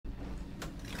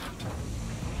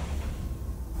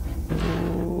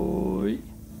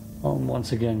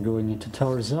once again going into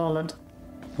Tharis Island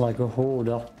like a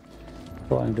hoarder,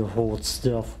 trying to hoard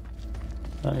stuff.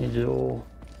 I need it all,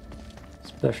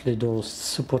 especially those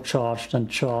supercharged and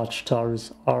charged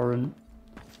Tharis iron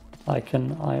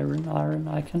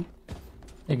icon,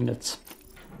 ignites.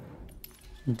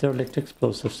 And derelict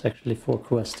explosives actually for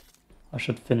quest. I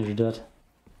should finish that.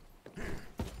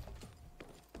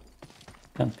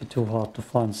 Can't be too hard to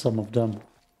find some of them.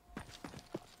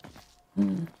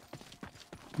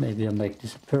 Maybe I make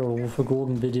this a Pearl with a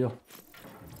golden video.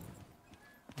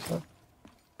 So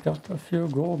got a few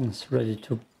goldens ready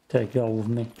to take out with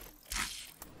me.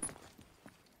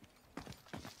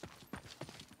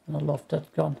 And I love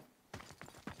that gun.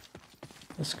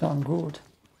 This gun good.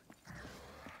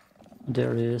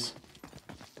 There he is.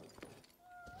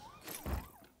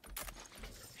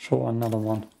 Show another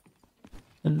one.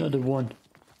 Another one.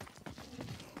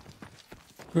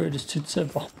 Greatest hits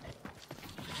ever.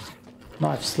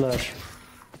 Knife slash.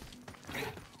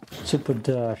 Super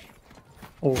dash.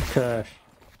 All cash.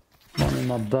 One in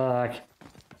my back.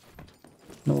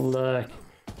 No leg.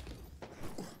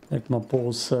 Like my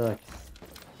ball sack.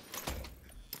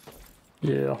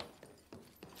 Yeah.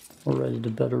 Already the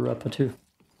better rapper too.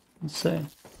 Insane.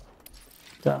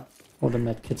 Damn. All the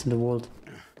medkits in the world.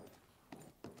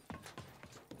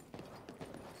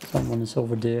 Someone is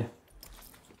over there.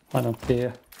 I don't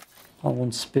care. I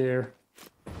won't spare.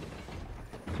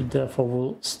 The devil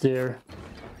will stare.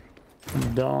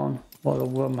 I'm down. While I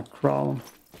wear my crown.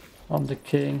 I'm the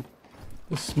king.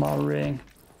 This is my ring.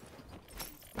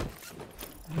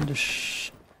 In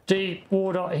the deep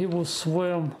water he will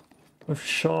swim with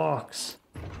sharks.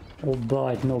 No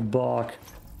bite, no bark.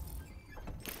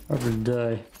 Every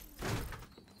day.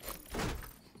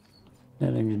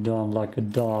 Hitting you down like a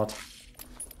dart.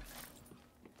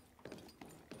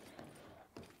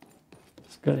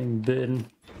 It's getting bitten.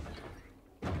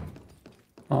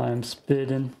 I'm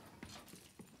spitting.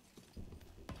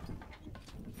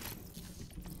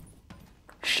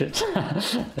 Shit.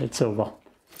 It's over.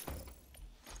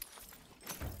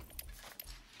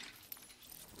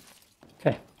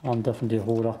 Okay, I'm definitely a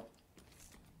hoarder.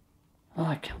 Oh,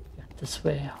 I can't get this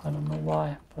way. I don't know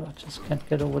why, but I just can't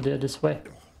get over there this way.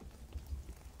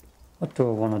 What do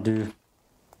I want to do?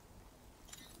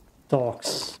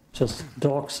 Dogs. Just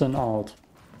dogs and alt.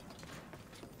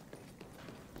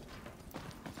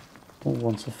 Who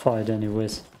wants a fight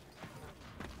anyways?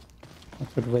 I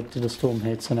could wait till the storm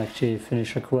hits and actually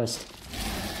finish a quest.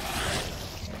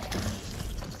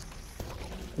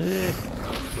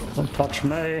 Don't touch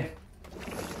me!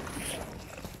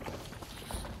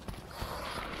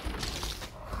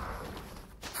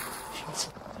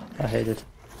 I hate it.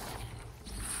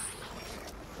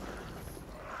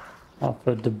 I've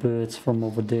heard the birds from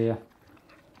over there.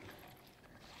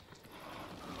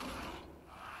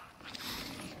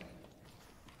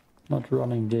 Not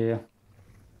running there.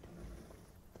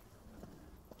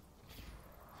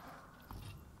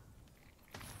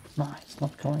 Nah, it's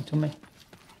not coming to me.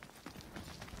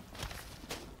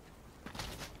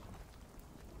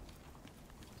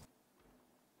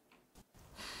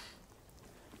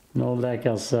 No lag,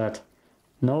 I said.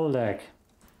 No lag.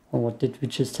 And what did we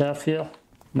just have here?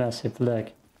 Massive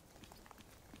lag.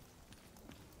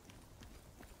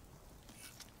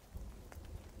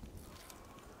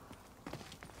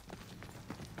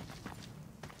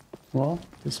 Well,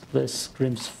 this place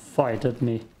screams fight at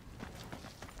me.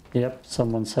 Yep,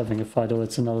 someone's having a fight. Oh,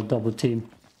 it's another double team.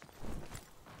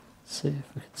 Let's see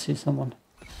if we can see someone.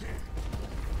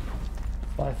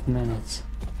 5 minutes.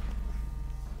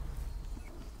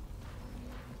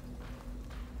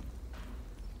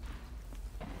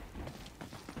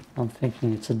 I'm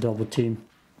thinking it's a double team.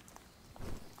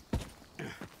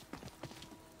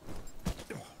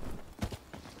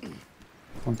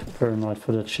 I'm too paranoid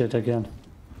for that shit again.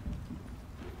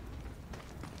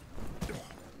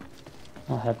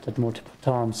 I had that multiple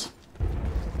times.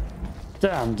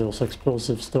 Damn those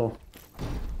explosives though.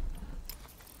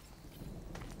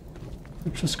 I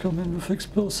just come in with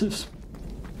explosives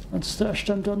and stash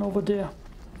them down over there.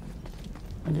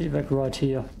 And Evac right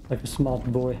here, like a smart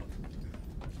boy.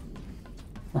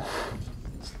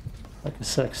 Like a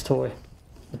sex toy.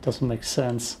 That doesn't make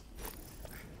sense.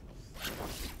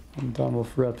 I'm done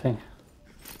with rapping.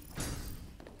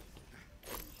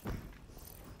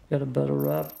 Get a better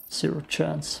rap, 0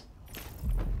 chance.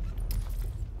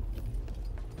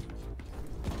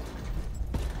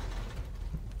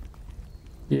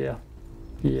 Yeah,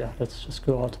 let's just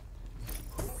go out.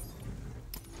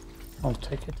 I'll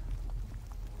take it.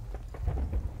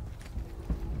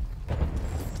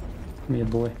 Come here,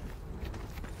 boy.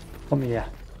 Come here.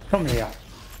 Come here.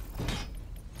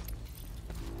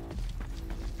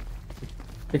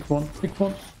 Big one, big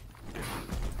one.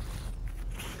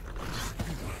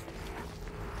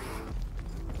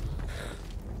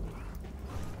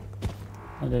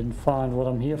 I didn't find what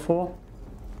I'm here for.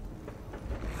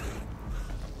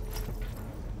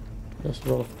 There's a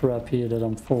lot of crap here that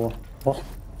I'm for. Oh,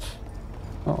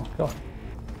 oh god.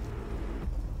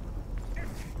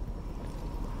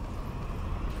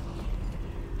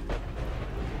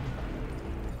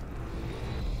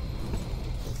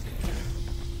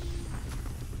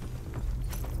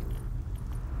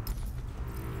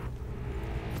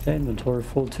 Okay, inventory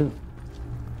full too.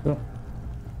 Cool.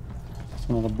 There's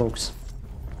another box.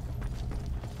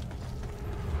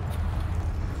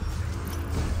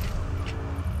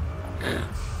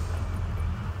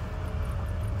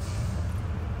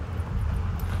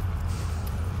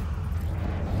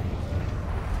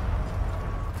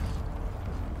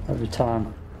 Every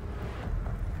time.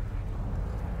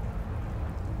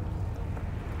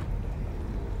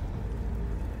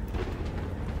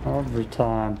 Every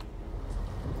time.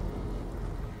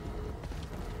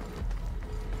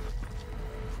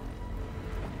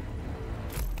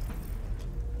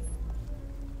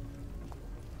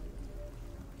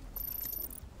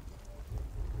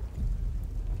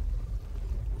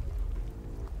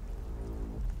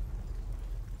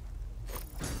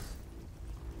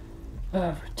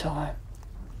 Every time.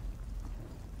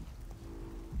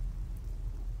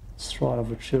 Strider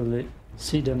would surely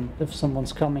see them if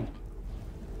someone's coming.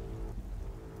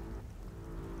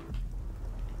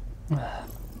 I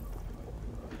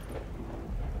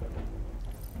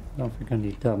don't think I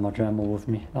need that much ammo with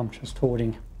me. I'm just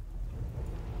hoarding.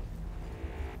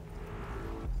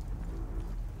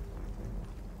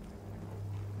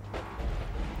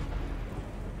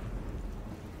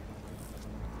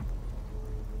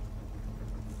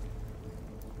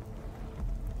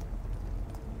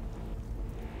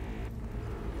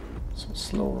 So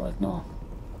slow right now.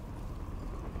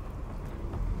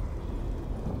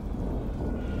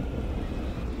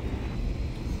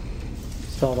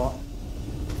 Start up.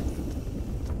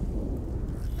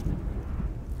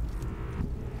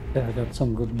 Yeah, I got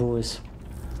some good boys.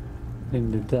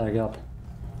 Bring the bag up.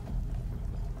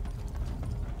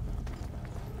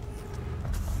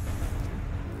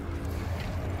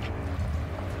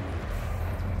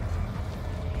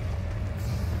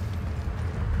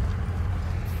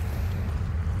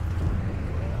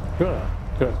 Good,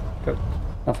 good, good.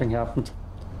 Nothing happened.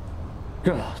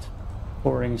 Good.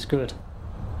 Boring is good.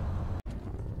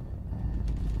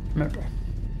 Remember.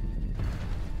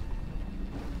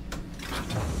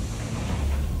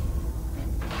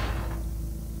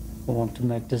 I want to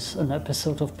make this an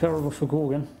episode of Peril with a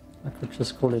Gorgon. I could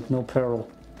just call it No Peril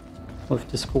with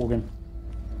this Gorgon.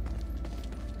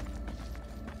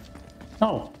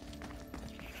 Oh!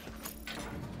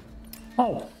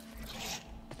 Oh!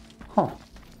 Huh.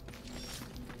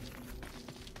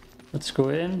 Let's go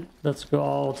in, let's go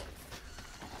out.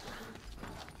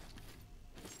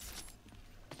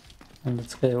 And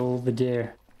let's go over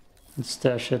there and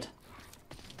stash it.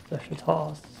 Stash it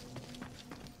hard.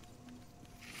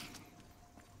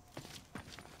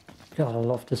 God, I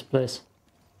love this place.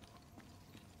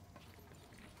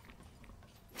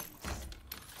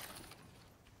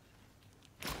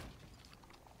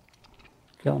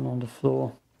 Gun on the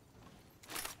floor.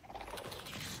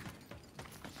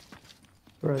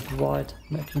 Red, white,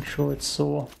 making sure it's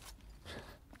sore.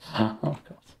 Oh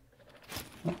god.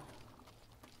 Oh.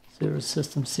 Zero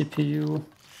system CPU.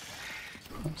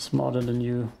 I'm smarter than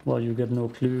you. Well, you get no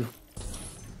clue.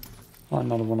 I'm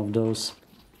not one of those.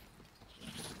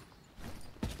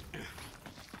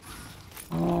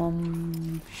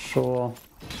 Sure.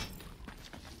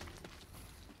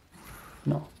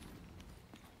 No.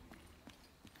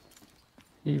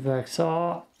 Evacs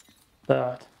are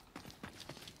bad.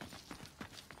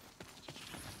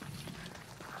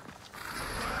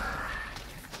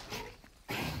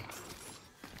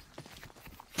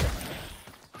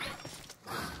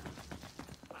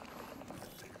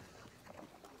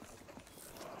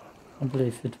 I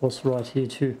believe it was right here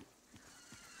too.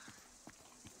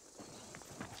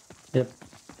 Yep.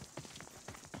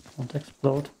 Won't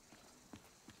explode.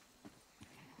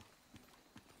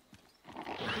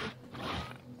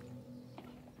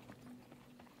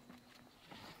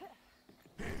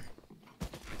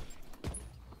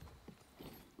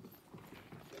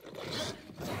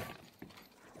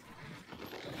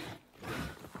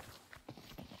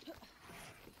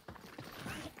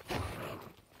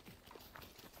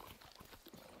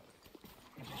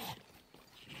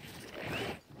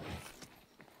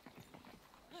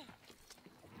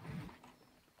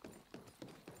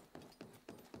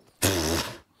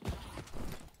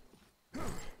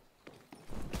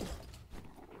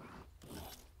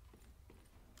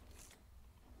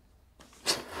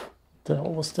 the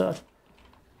hell was that?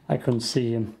 I couldn't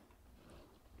see him.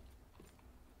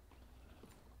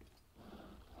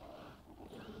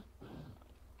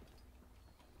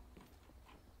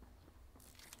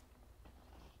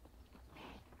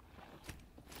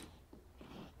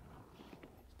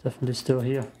 Definitely still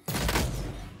here.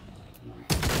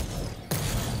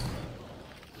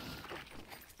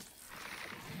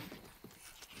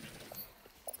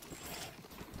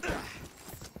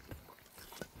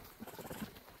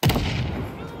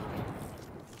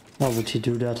 Why would he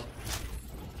do that?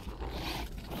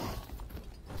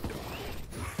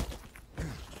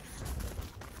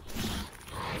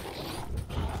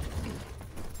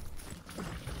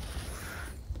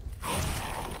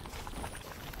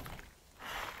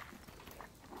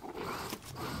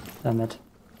 Damn it.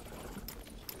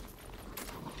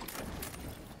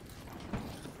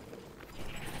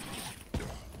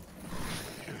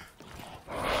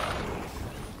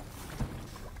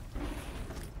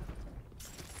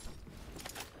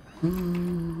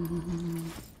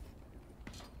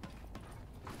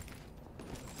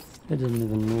 He didn't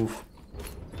even move.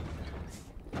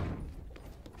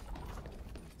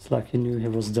 It's like he knew he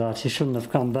was dead. He shouldn't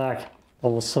have come back. That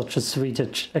was such a sweet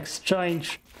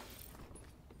exchange.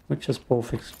 We just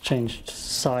both exchanged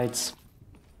sides.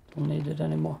 Don't need it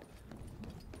anymore.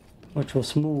 Which was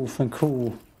smooth and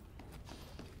cool.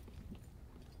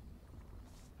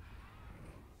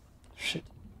 Shit.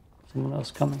 Someone else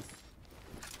coming.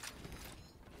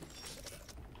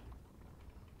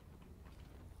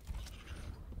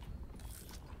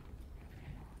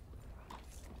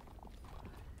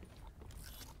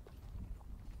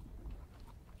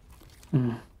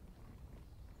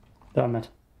 Damn it.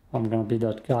 I'm gonna be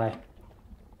that guy.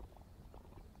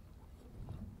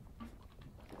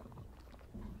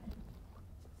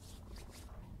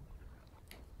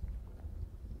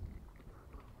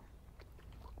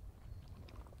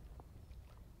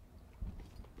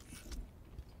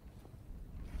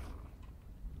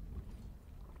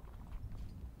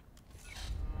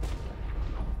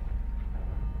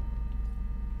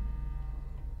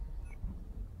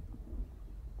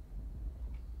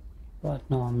 Right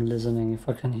now I'm listening if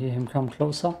I can hear him come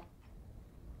closer.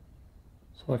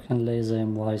 So I can laser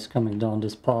him while he's coming down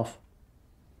this path.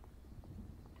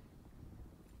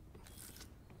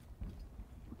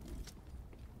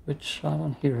 Which I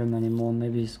don't hear him anymore,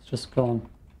 maybe he's just gone.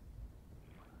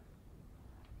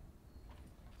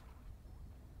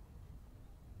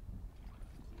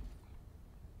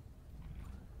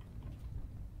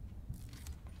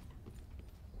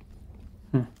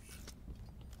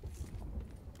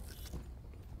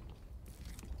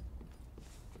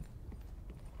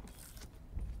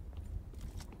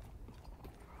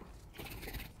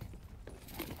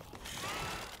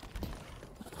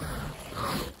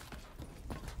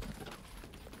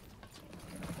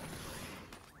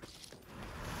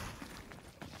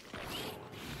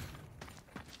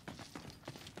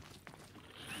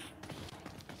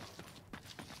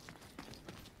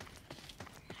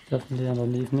 Definitely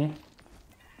underneath me.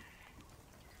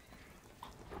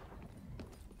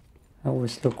 I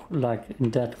always look like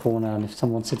in that corner, and if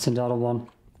someone sits in the other one,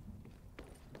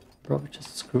 probably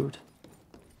just screwed.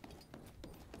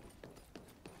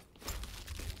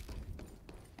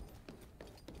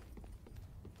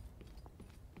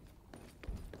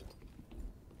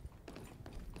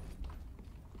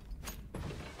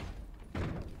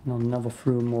 I never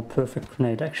threw a more perfect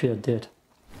grenade. Actually I did.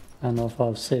 I don't know if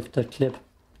I've saved that clip.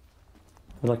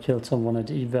 But I killed someone at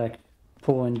the Evac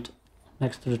point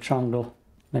next to the jungle,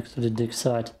 next to the dig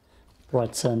site,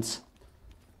 bright sense,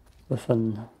 with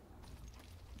an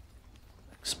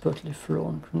expertly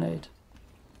thrown grenade.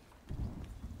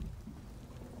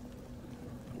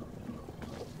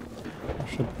 I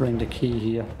should bring the key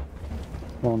here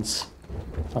once.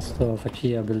 I still have a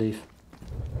key, I believe.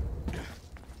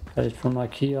 Got it from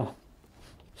IKEA.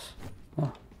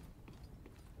 Oh.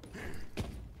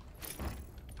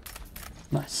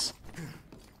 Nice.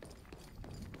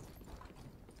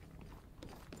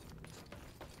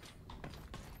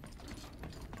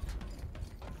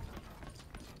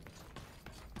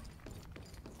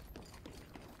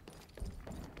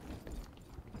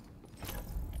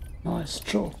 Nice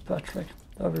joke, Patrick.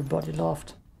 Everybody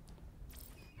laughed.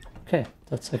 Okay,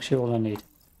 that's actually all I need.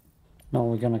 Now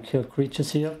we're gonna kill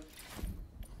creatures here.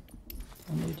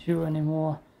 Don't need you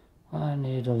anymore. I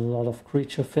need a lot of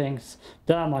creature things.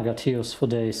 Damn, I got heals for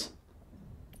days.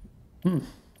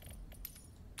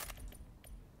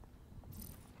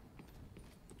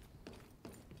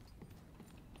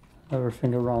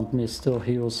 Everything around me still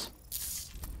heals.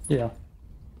 Yeah.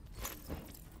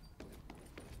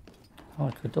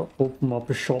 I could open up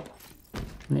a shop.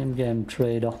 an in-game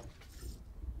trader.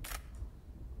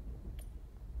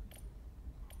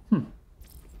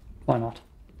 Why not?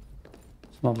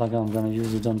 It's not like I'm gonna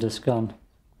use it on this gun.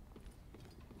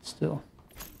 Still.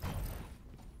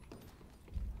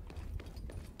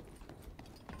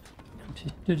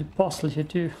 Do the puzzle here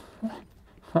too.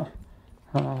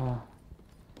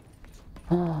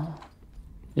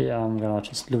 Yeah, I'm gonna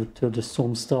just loot till the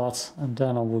storm starts and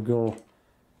then I will go for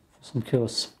some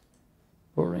kills.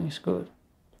 Boring is good.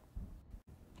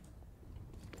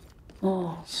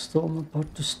 Oh, storm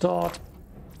about to start.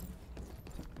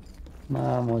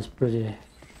 My ammo is pretty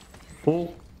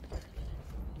full.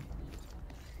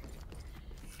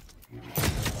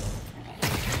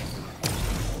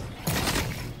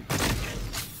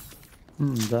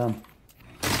 Damn.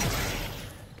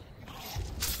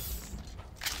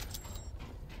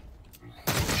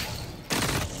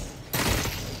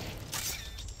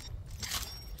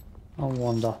 I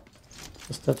wonder,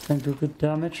 does that thing do good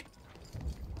damage?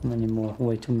 How many more?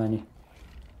 Way too many.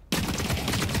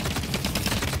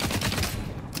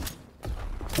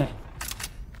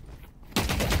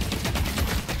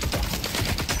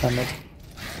 Damn it.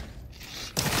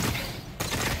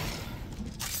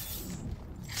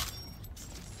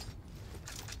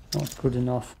 Not good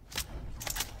enough.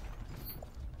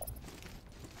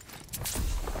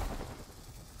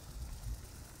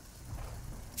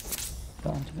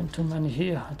 There aren't even too many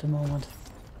here at the moment.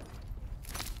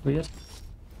 Weird.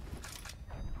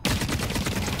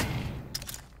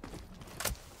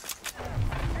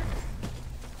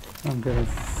 I'm getting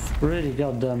pretty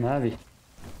goddamn heavy.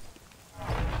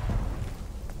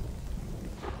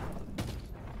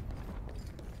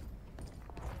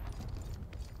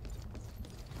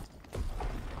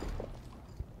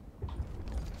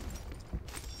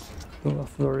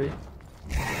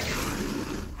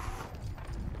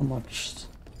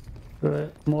 Very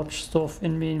much stuff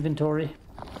in my inventory.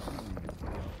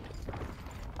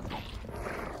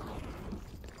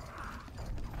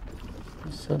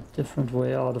 It's a different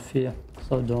way out of here,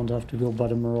 so I don't have to go by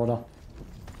the marauder.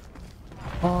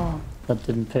 Ah, that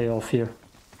didn't pay off here.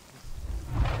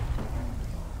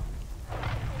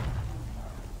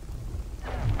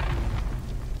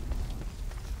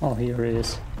 Oh, here he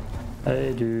is.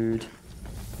 Hey, dude.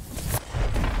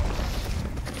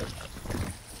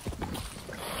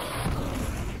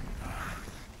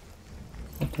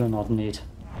 What do I not need?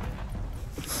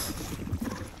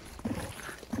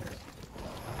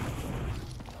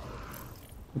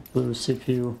 Blue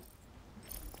CPU.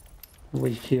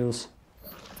 Weak heals.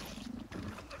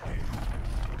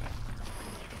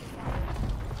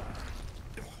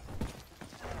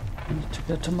 I need to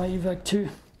get to my evac too.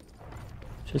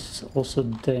 Which is also a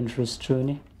dangerous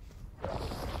journey.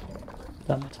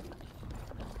 Damn it.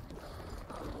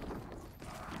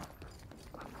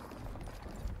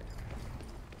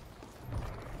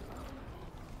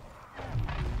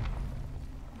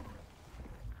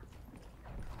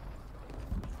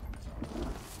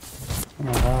 And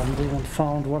I haven't even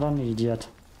found what I need yet.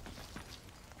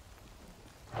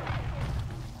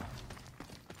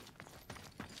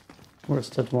 Where's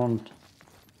that one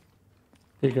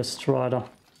bigger strider?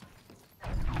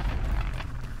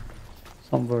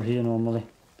 Somewhere here normally.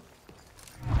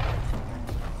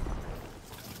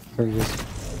 There he is.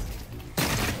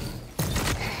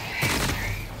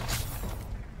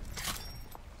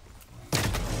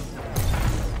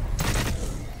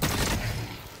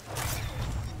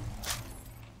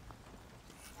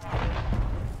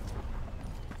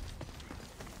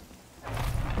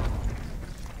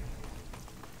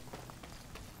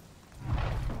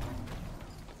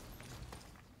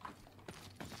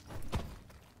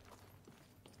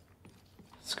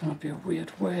 It's gonna be a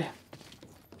weird way.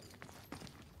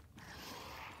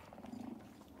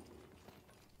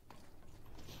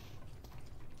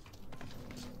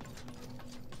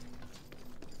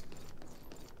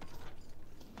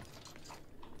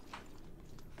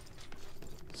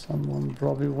 Someone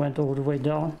probably went all the way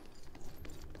down.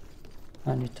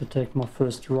 I need to take my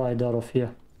first ride out of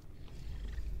here.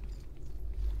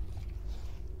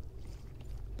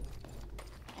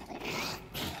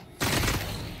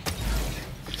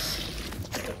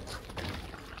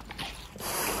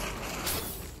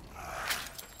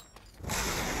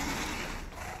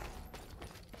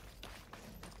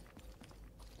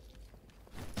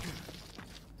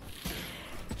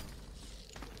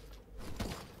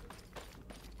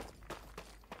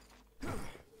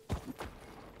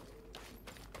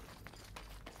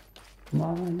 Am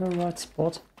I in the right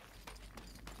spot?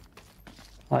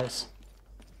 Nice.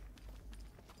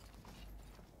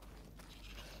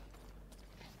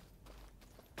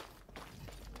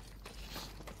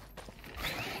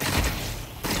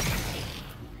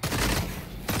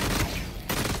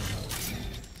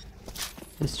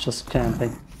 He's just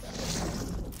camping.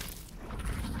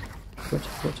 Good,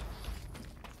 good.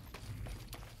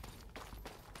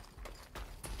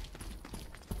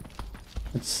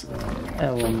 It's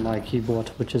L on my keyboard,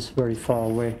 which is very far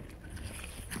away.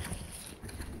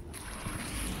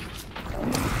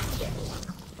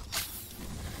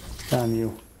 Damn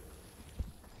you.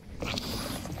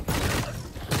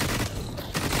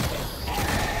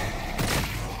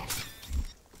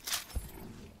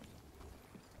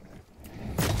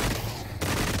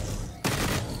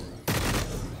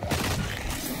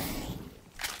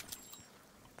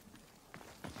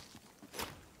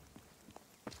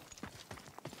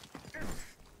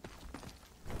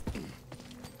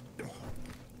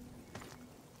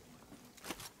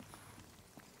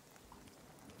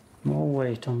 More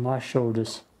weight on my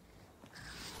shoulders.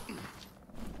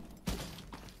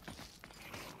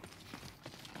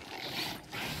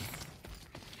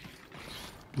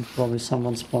 And probably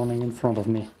someone spawning in front of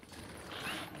me.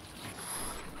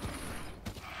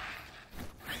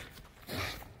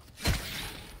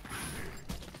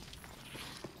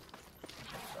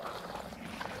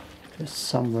 There's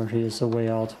somewhere here's a way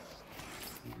out.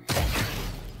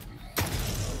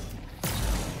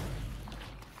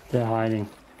 They're hiding.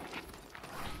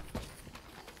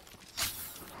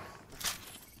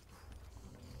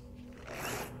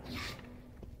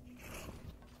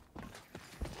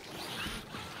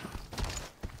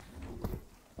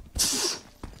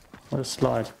 What a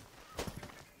slide.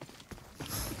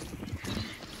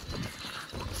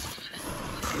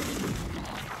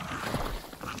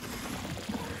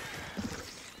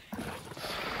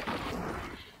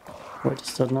 Wait,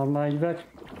 is that not my evac?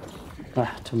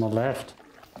 Ah, to my left.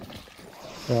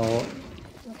 So...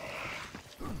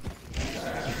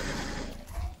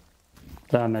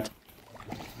 Damn it.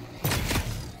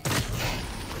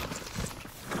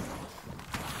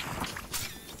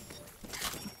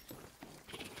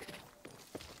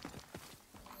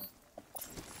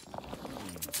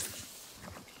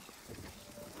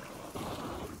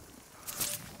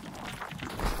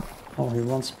 Oh, he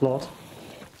wants blood.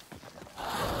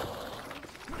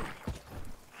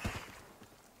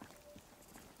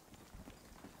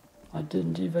 I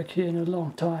didn't evac here in a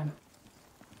long time.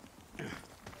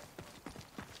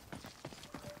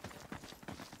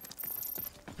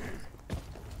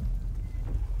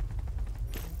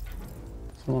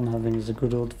 Someone having is a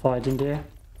good old fight in there.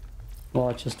 Well,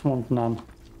 I just want none.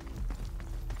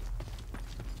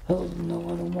 Hell no, I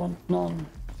don't want none.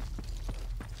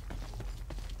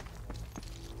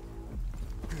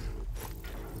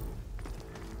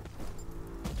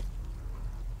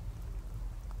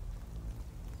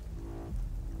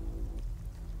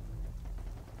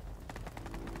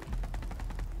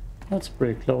 That's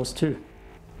pretty close too.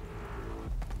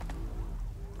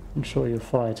 Enjoy your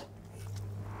fight.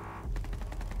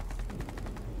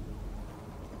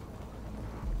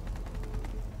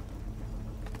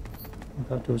 I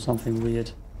gotta do something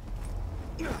weird.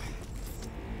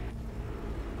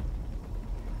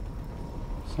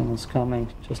 Someone's coming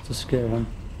just to scare him.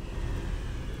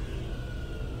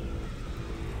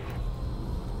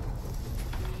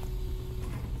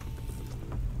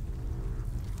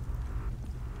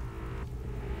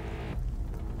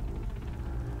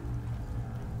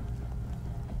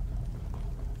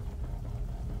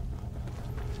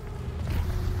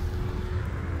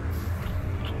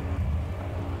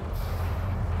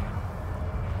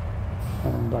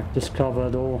 Back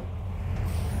discovered all.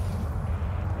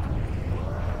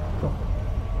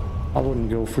 I wouldn't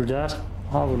go through that.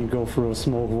 I wouldn't go through a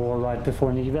smoke wall right before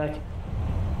an evac.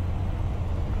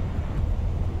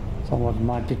 Someone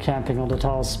might be camping on the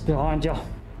towers behind you.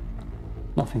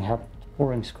 Nothing happened.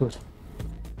 Boring's good.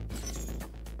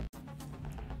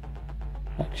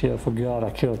 Actually, I forgot I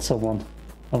killed someone.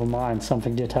 Never mind,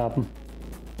 something did happen.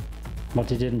 But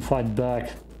he didn't fight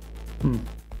back.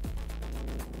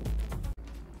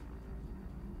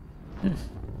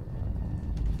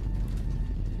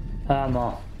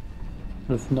 Ammo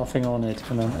with nothing on it,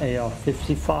 and an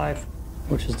AR-55,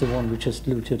 which is the one we just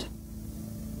looted.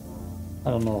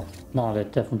 I don't know. No,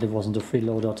 that definitely wasn't a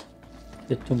freeloader.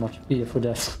 Bit too much beer for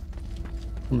that.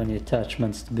 Too many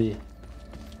attachments to be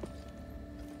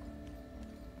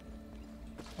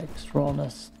extra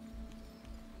honest.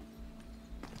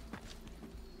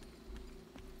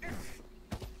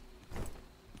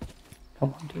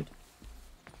 Come on, dude.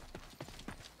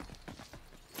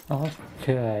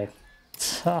 Okay.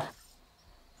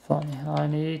 Funny, I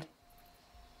need...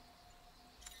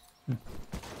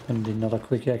 Gonna need another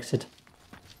quick exit.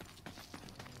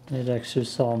 Need actually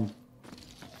some...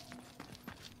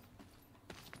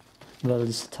 Well,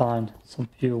 this time, some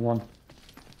pure one.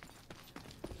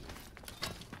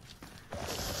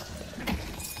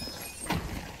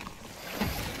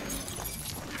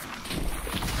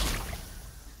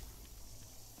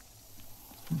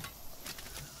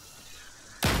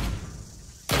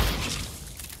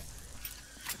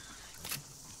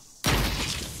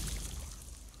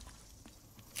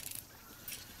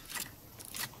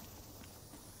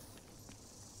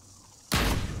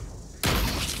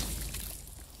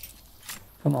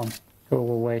 Come on, go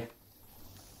away.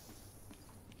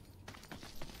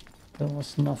 There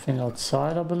was nothing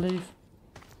outside, I believe.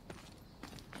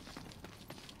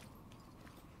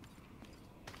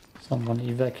 Someone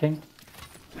evacing.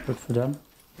 Good for them.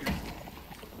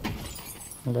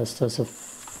 Unless there's a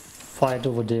fight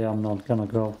over there, I'm not gonna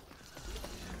go.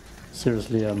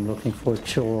 Seriously, I'm looking for a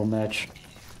churro match.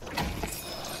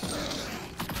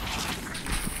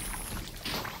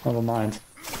 Never mind.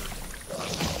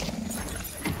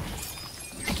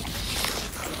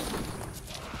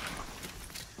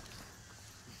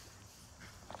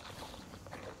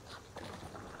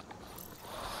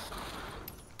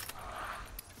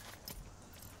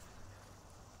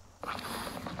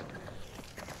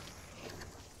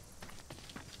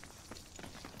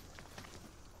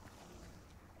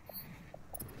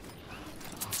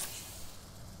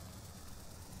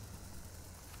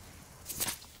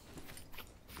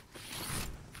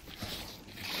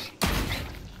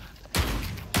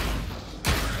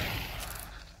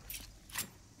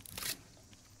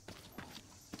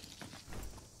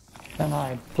 Can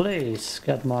I please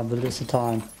get my Melissa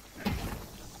time?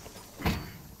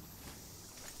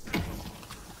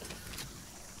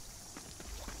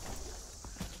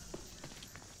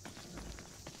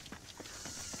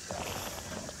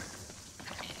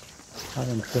 I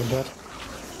didn't feel that.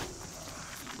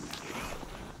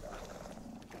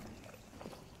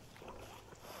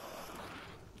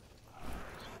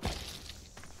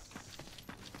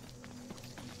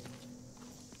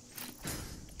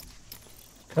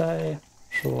 Okay,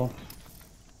 sure.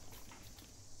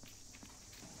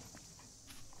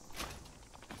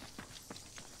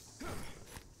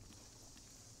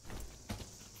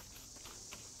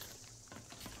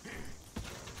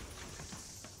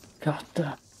 God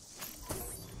damn.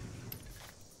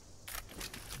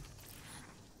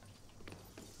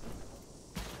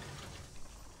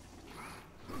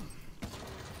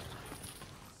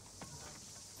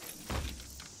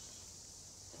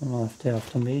 Don't know if they're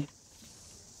after me.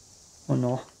 Oh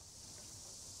no.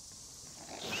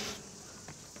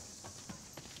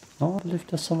 No, I believe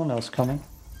there's someone else coming.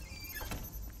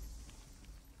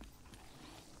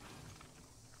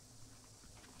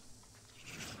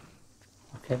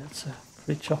 Okay, that's a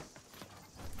creature.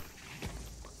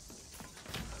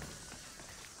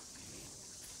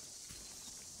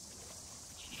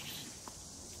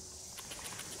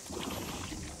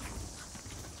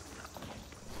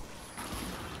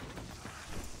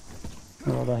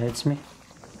 Oh, that hates me.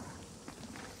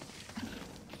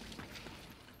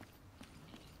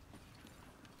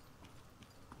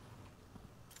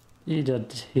 Either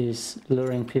he's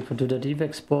luring people to that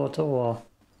evac spot, or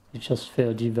he just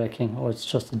failed evacing, or it's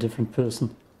just a different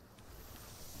person.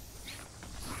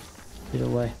 Either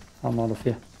way, I'm out of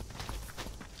here.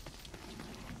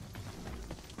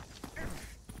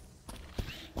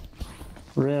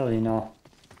 Really now?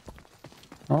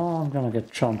 Oh, I'm gonna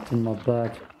get jumped in my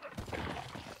back.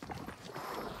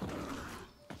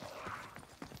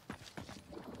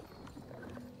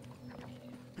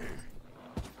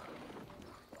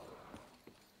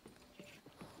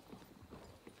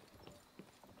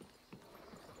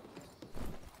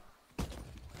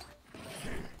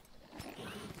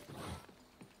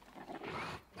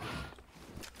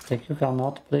 Take your gun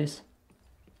out, please.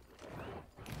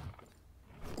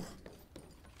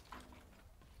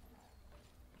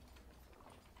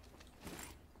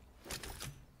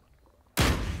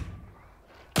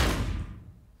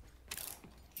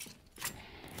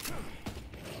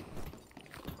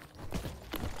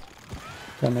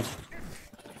 Damn it.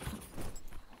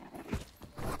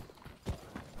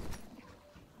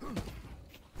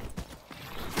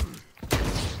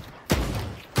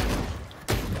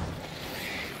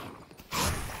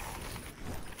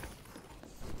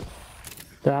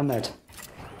 Damn it.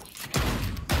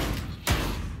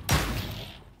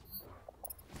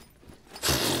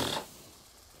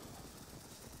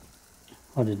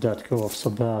 How did that go off so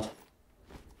bad?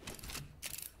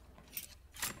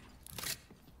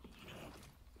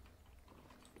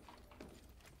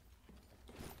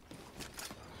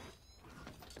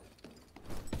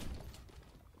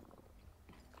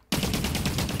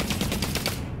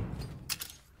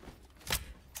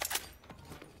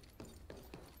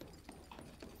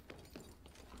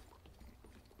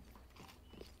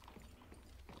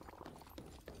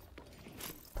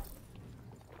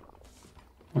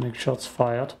 Many shots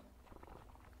fired.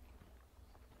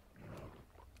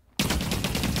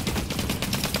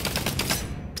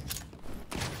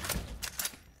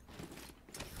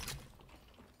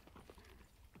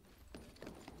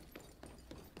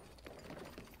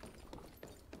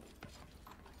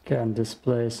 Again, this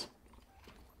place.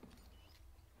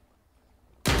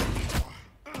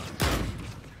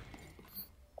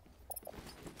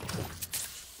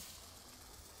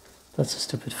 That's a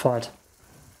stupid fight.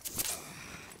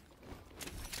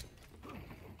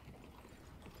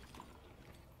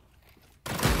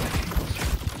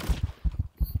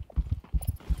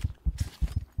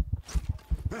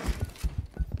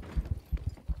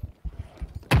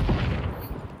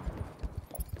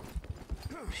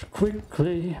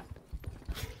 Quickly.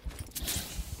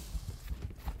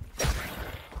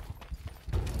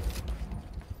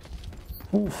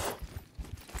 Oof.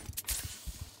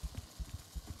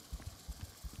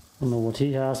 I don't know what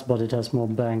he has, but it has more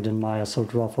bang than my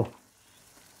assault rifle.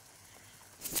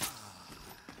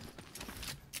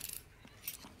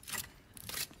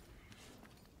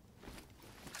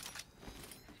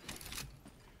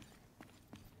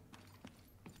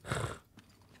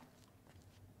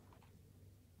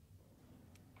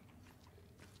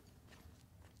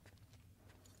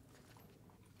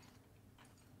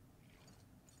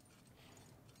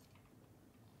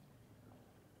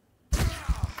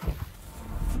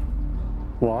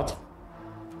 What?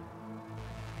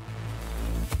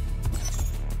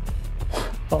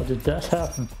 How did that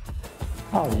happen?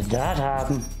 How did that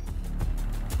happen?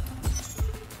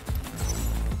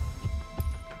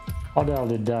 How the hell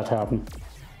did that happen?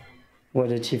 Where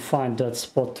did he find that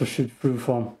spot to shoot through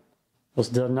from?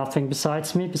 Was there nothing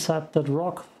besides me, beside that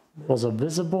rock? Was it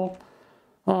visible?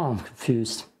 Oh, I'm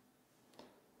confused.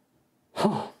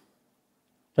 Huh.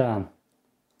 Damn.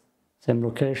 Same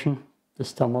location,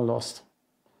 this time I lost.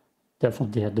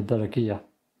 Definitely had the better gear.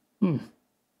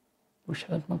 Wish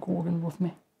I had my Gorgon with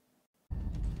me.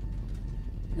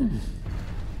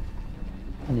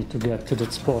 I need to get to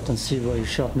that spot and see where he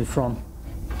shot me from.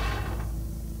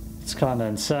 It's kinda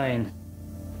insane.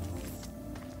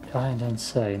 Kinda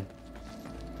insane.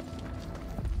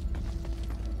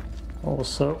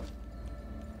 Also,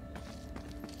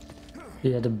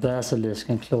 he had a basilisk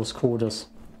in close quarters.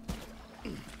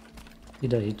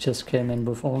 Either he just came in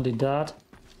with only that,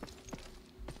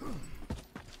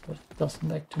 but it doesn't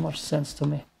make too much sense to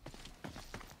me.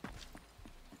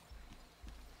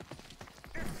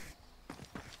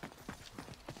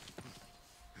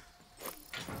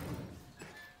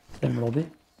 Same lobby?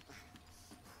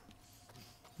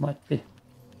 Might be.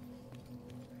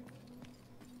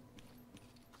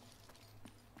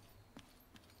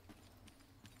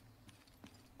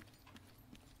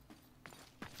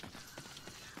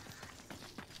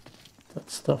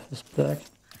 That stuff is back.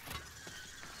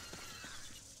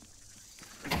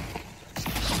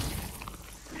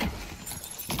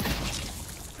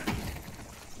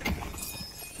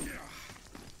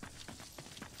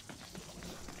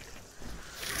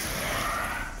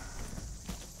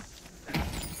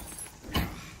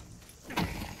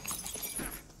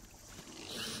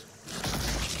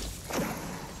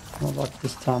 No luck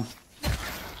this time.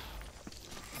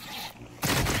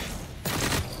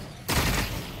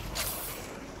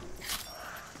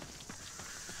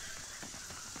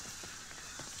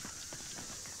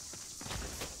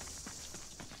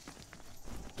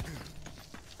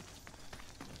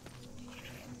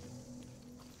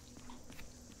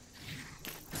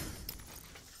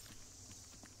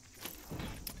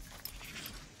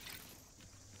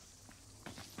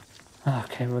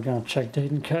 Okay, we're gonna check the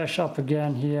hidden cache up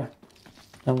again here.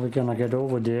 Then we're gonna get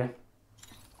over there.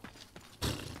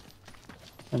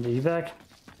 And the evac.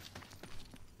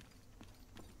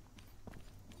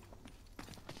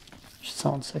 Which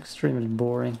sounds extremely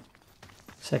boring.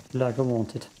 Exactly like I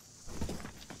wanted.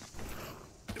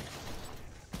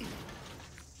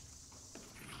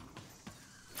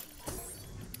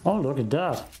 Oh, look at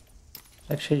that.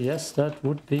 Actually, yes, that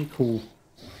would be cool.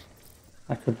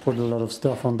 I could put a lot of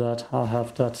stuff on that. I'll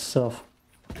have that stuff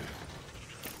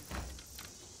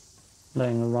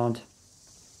laying around.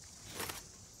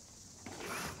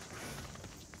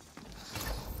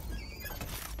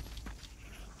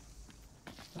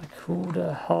 Like, who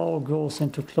the hell goes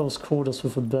into close quarters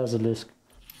with a basilisk?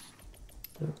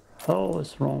 The hell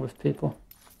is wrong with people?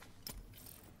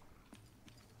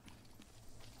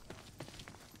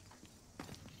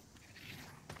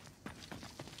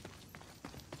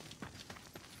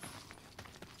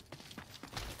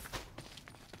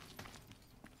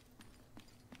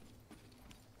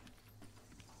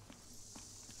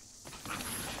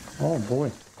 Oh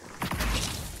boy.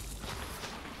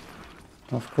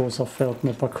 Of course I failed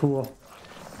my parkour.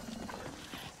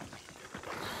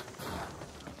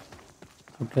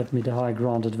 To get me the high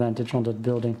ground advantage on that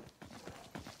building.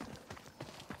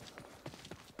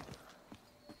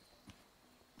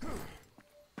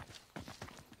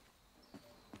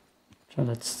 So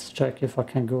let's check if I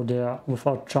can go there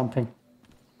without jumping.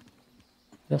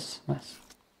 Yes, nice.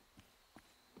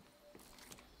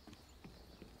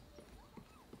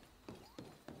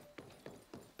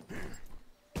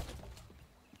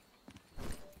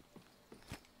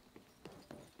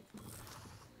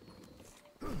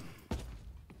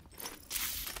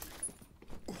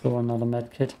 Throw another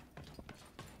medkit.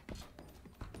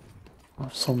 I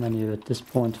have so many at this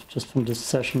point, just from this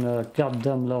session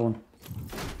goddamn alone.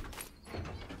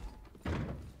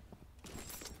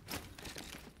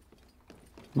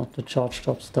 Not the charged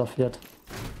up stuff yet.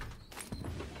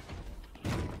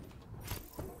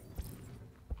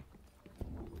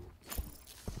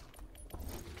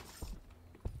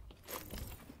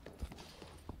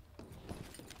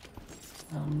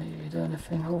 I don't need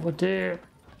anything over there.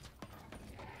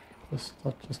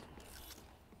 Just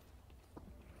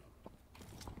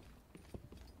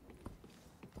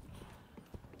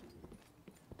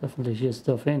definitely hear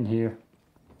stuff in here.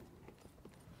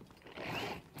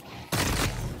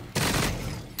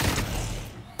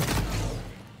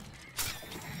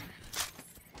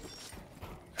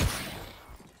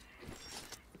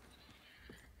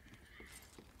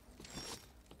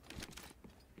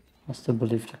 I still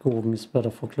believe the Gorgon is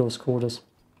better for close quarters.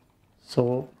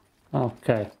 So,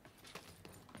 okay.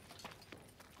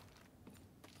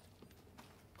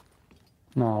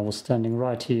 No, I was standing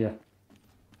right here.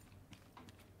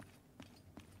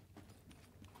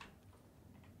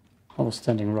 I was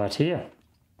standing right here.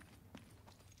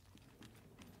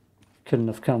 Couldn't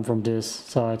have come from this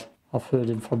side. I've heard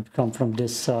him come from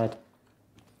this side.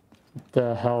 What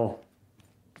the hell?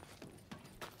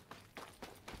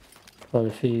 But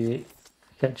if he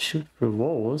can shoot through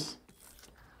walls,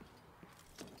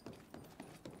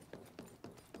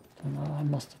 then I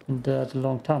must have been dead a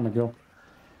long time ago.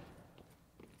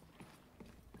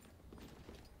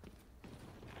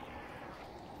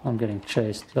 I'm getting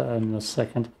chased in a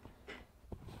second.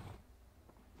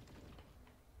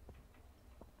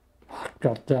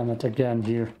 God damn it again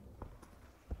here.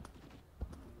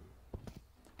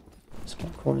 Just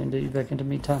gonna call in the evac in the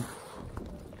meantime.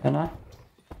 Can I?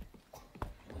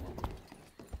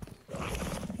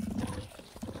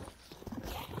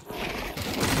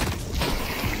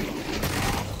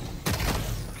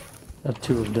 There are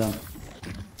two of them.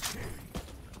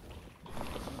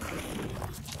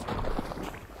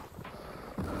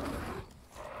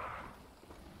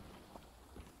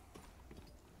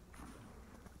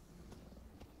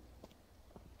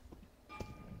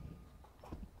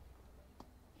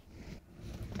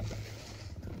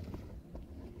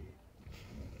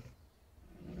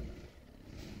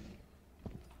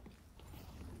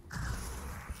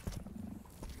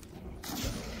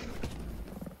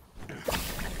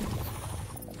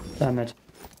 Damn it.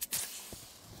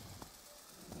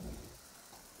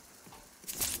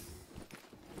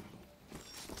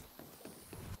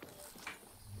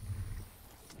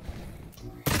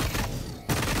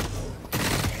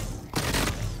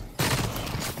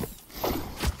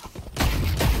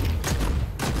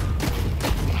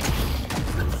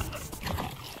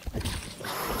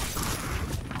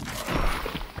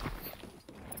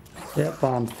 Yep,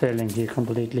 I'm failing here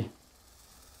completely.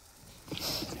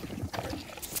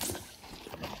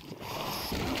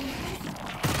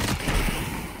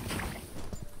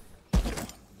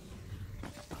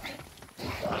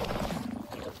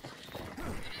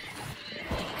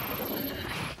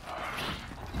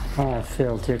 I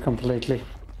failed here completely.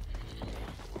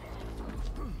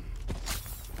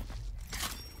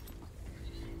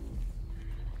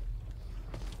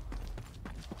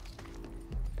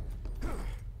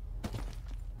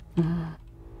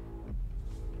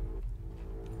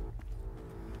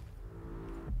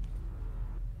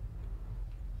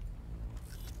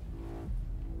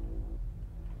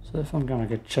 So if I'm gonna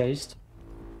get chased,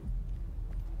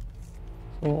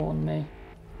 so on me.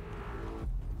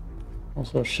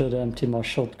 Also I should empty my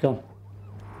shotgun.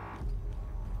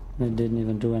 It didn't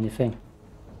even do anything.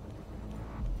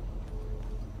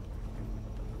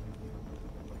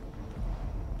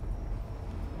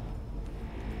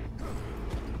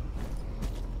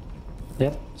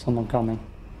 Yep, someone coming.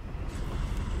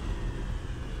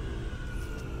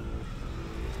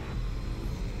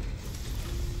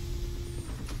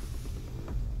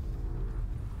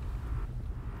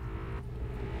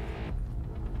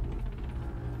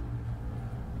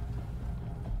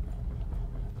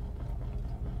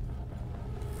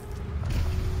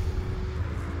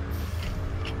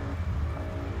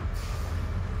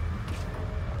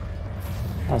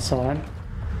 I saw him.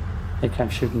 He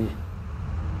can't shoot me.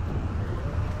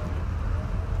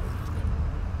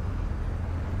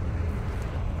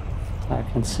 I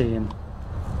can see him.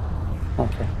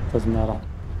 Okay, doesn't matter.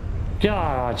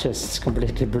 God, I just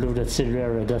completely blew that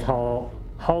silver. That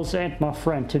house ain't my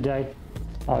friend today.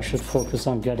 I should focus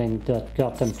on getting that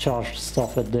goddamn charged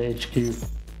stuff at the HQ.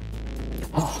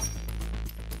 Oh.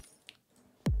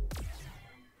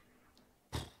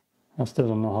 I still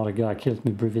don't know how the guy killed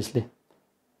me previously.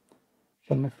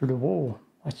 Shot me through the wall.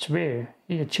 I swear,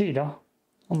 he's a cheater.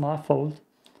 Not my fault.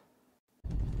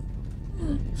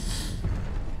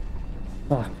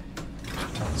 Ah,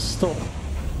 stop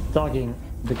digging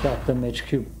the goddamn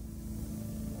HQ.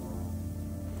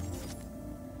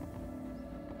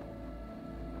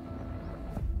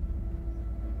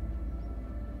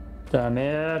 Damn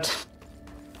it.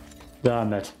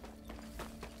 Damn it.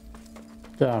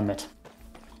 Damn it.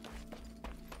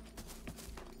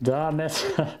 Damn it.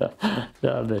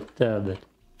 Damn it. Damn it.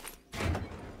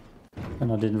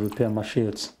 And I didn't repair my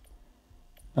shields.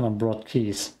 And I brought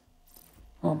keys.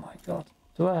 Oh my god.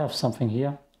 Do I have something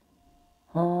here?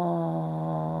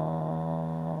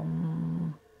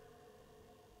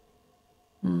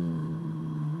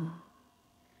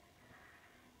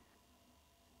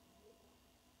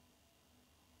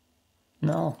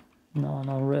 No,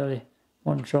 not really.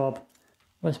 One job.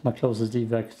 Where's my closest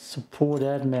evac? Support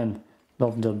admin.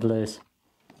 Love that place.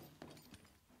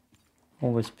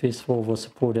 Always peaceful over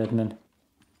support admin.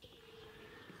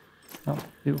 No,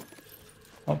 you.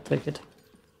 I'll take it.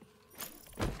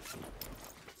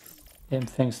 Game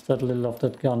thinks that little of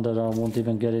that gun that I won't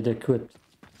even get it equipped.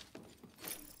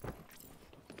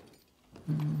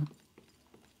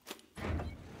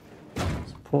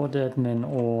 Support admin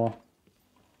or...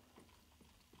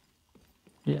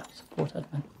 yeah, support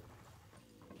admin.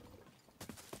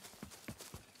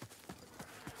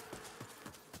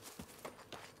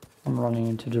 I'm running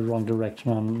into the wrong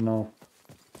direction, I know.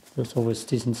 There's always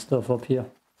decent stuff up here.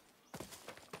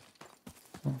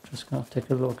 I'm just gonna take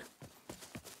a look.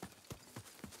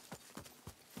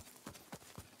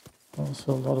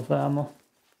 Also a lot of ammo.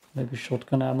 Maybe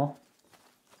shotgun ammo.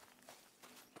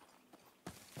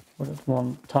 But at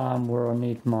one time where I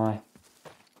need my...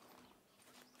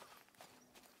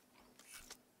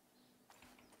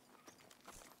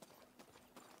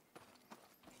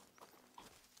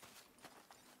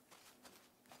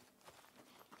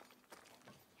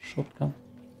 shotgun.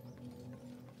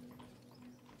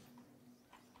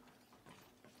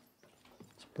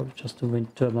 It's probably just the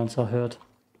wind turbines I heard.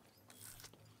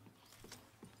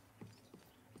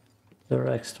 They're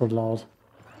extra loud.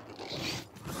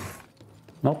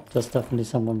 Nope, there's definitely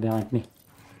someone behind me.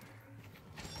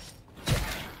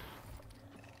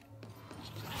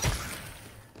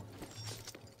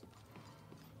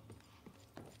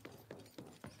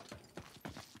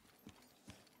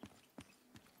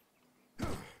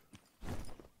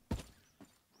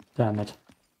 Damn it.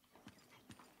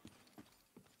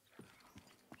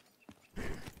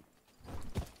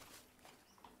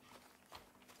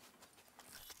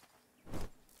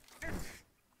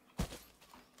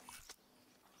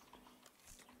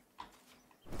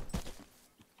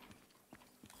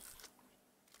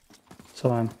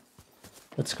 So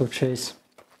let's go chase.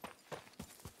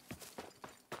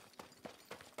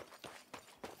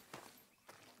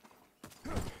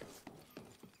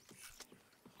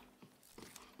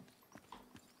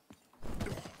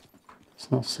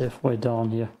 There's no safe way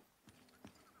down here.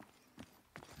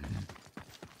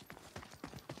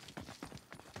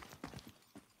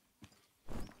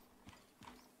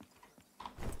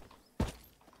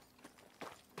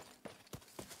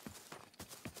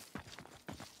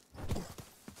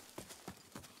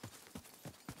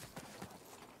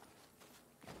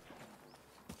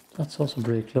 That's also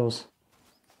pretty close.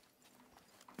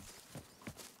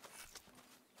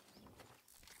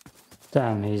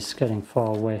 Damn, he's getting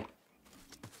far away.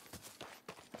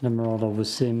 The marauder will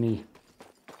see me.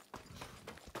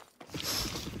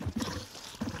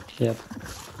 Yep.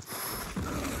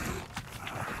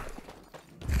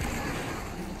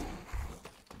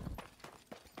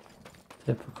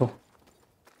 Typical.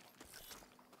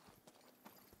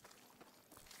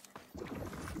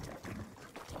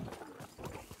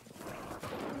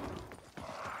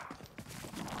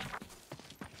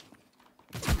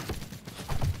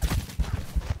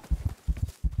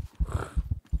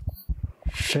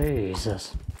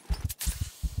 Jesus.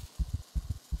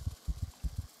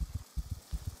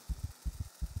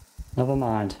 Never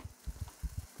mind.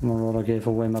 Marauder gave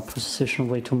away my position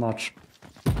way too much.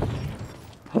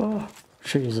 Oh,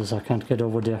 Jesus, I can't get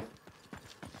over there.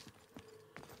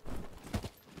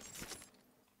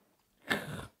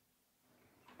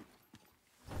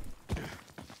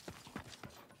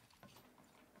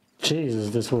 Jesus,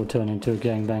 this will turn into a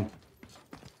gangbang.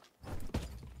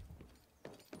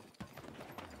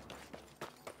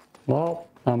 Well,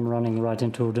 I'm running right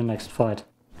into the next fight.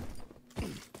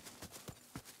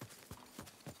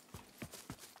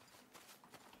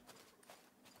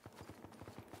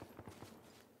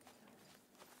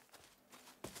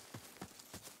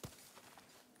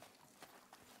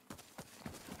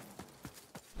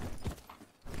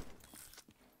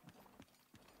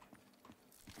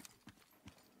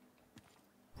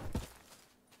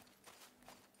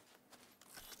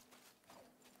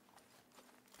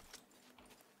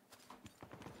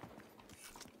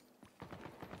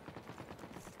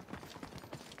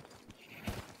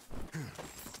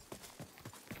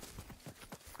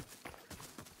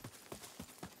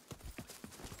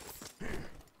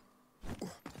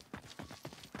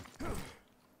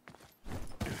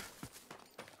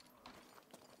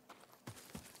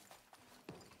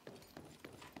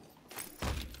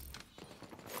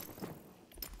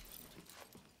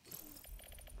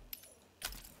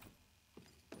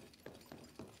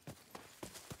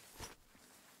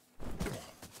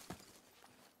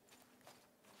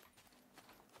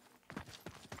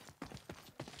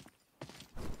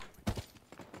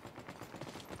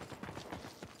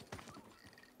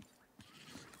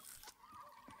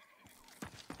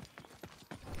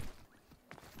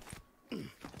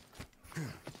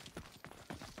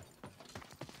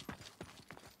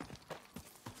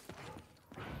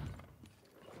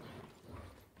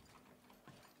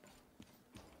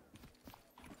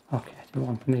 You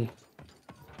want me?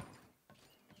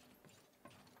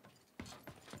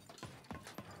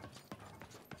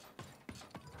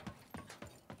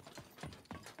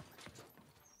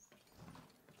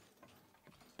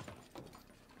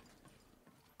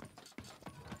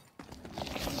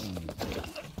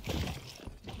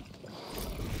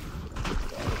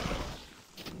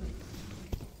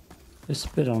 He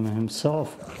spit on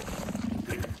himself.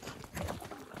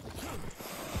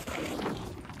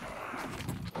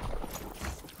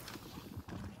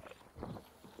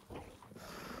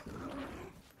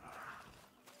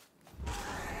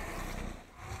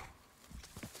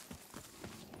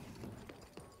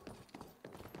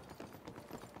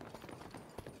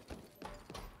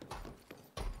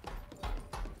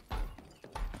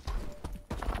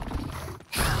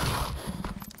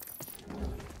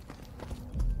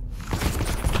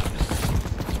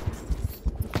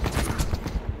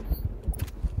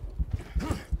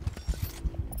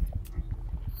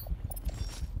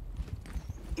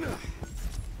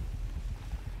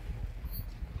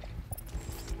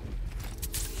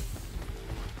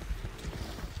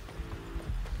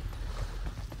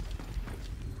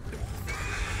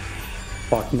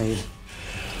 Fuck me.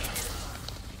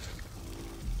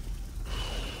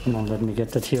 Come on, let me get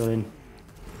that heal in.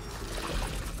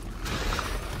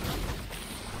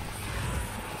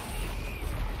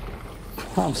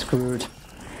 I'm screwed.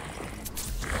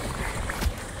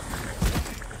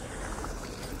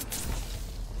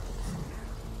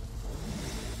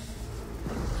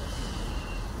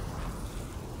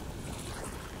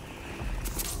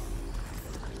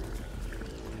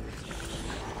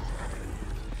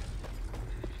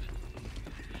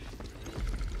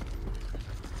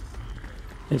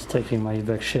 He's taking my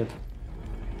evac ship.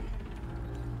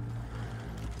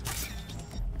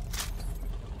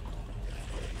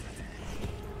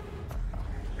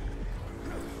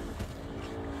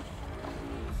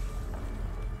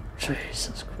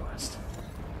 Jesus Christ.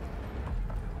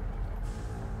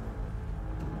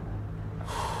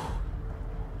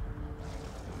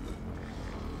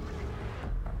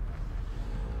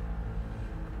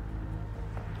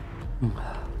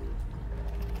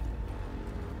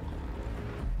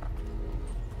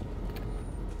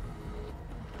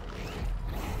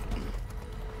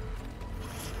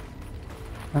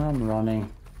 I'm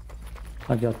running.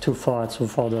 I got 2 fights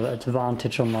without the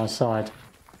advantage on my side.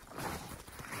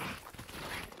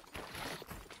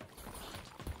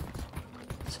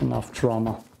 It's enough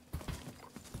drama.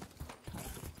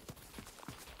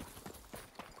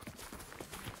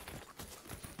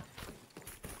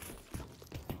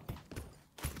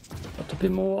 Got to be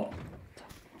more.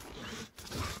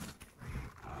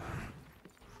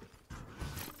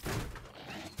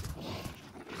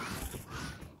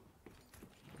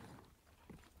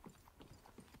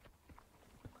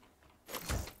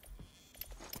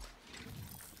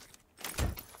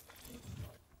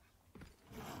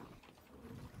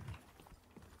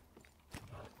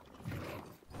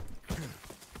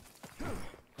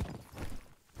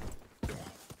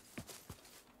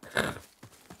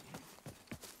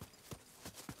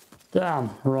 Damn,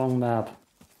 wrong map.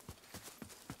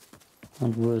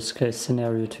 And worst case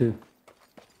scenario too.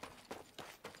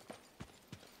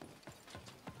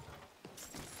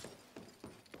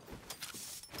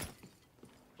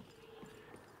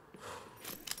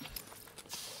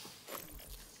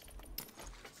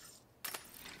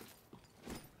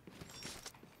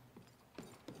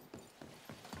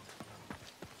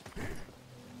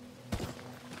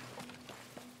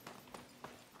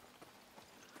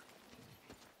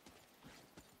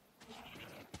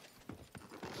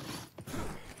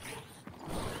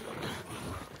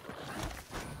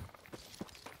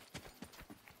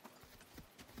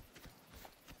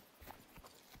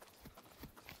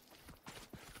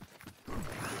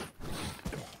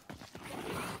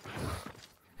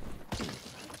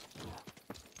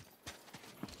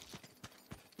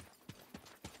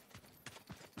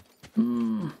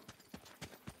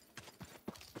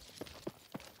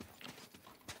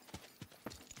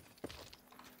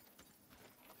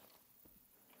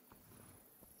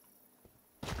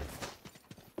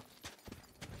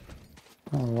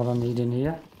 What I need in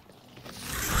here.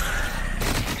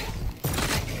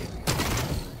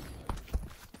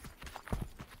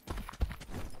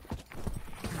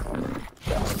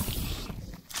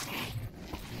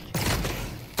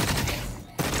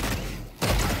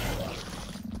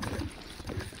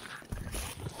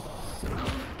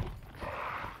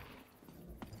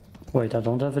 Wait, I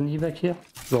don't have an evac here?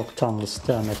 Rock tunnels,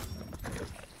 damn it.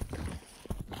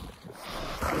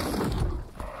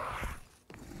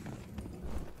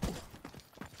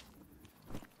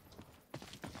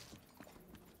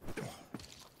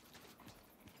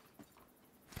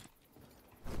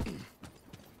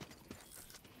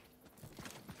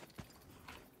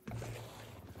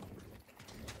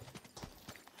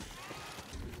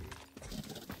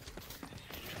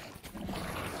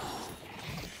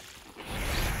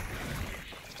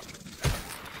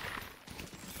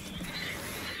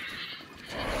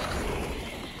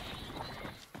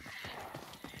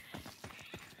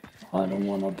 I don't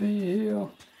wanna be here.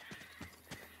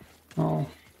 No.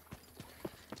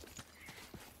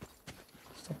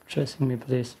 Stop chasing me,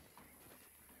 please.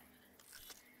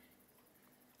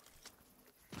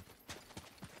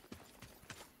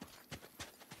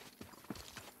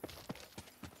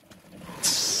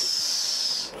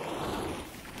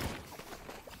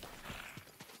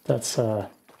 That's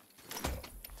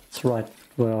right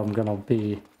where I'm gonna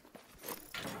be.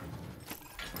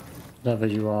 Wherever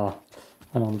you are.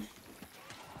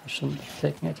 I shouldn't be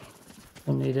taking it.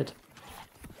 Don't need it.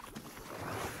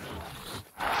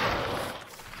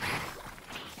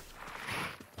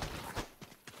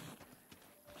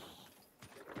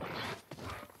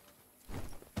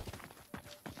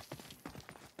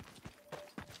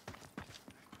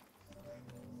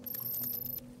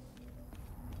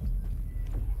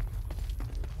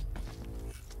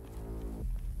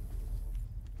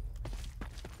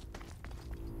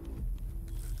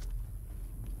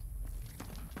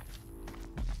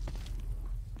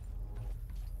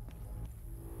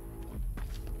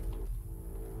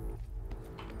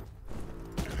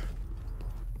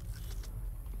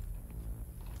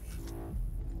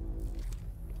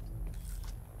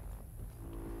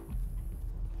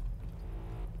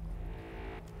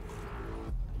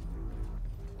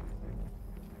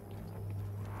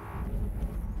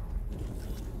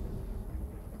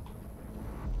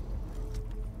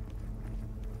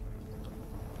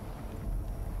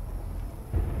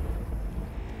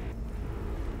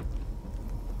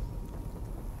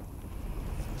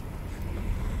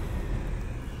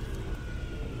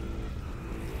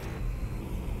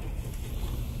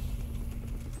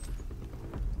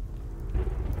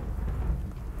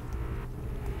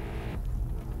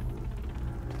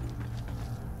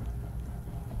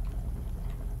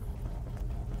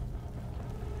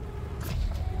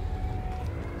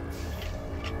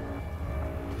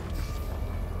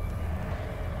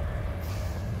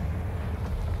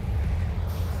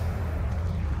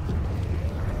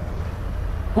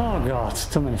 Oh god,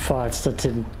 too many fights that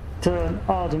didn't turn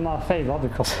out in my favor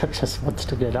because I just wanted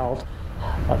to get out.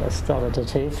 But I started at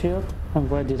Hayfield, and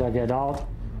where did I get out?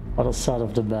 Other side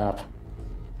of the map.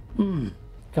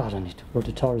 God, I need to go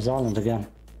to Tharis Island again.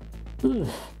 Ugh.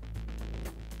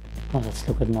 Oh, let's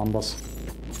look at numbers.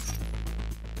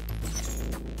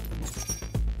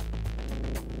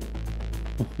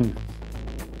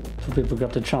 Two people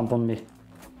got the jump on me.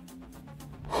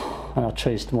 And I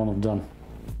chased one of them.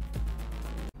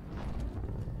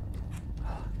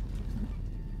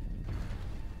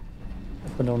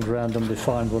 If I don't randomly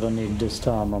find what I need this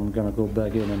time, I'm gonna go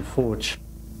back in and forge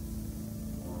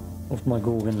with my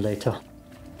Gorgon later.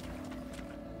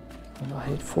 And I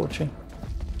hate forging.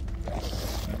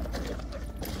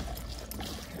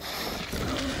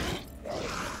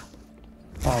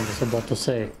 I was about to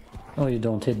say, oh, you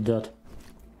don't hit that.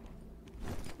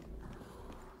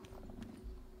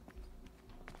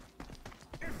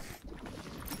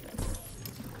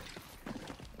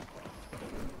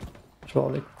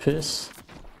 Jolly piss.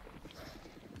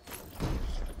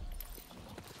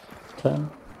 10.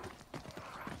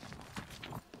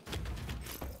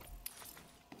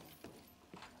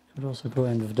 Could also go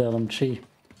in with the LMG.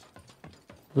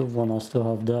 Blue one, I still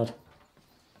have that.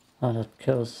 And that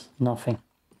kills nothing.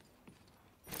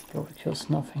 Probably kills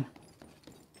nothing.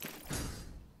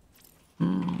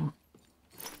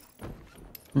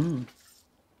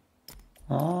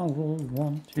 I will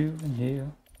want you in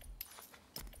here.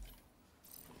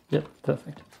 Yep,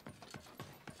 perfect.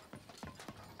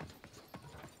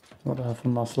 What do I have for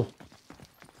muscle?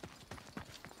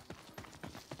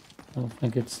 I don't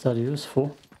think it's that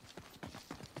useful.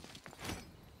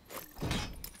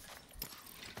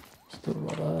 Still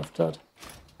rather have that.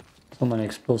 So many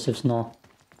explosives now.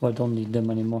 I don't need them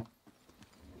anymore.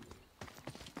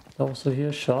 Also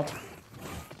here, shot.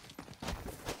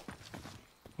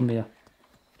 Come here.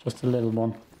 Just a little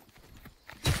one.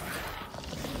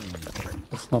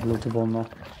 It's not lootable now.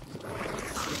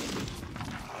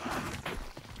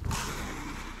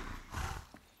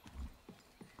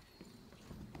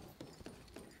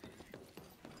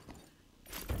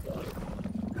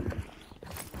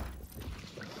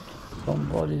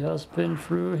 Somebody has been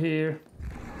through here.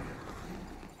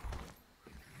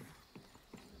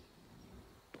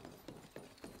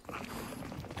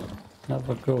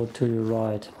 Never go to your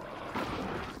right.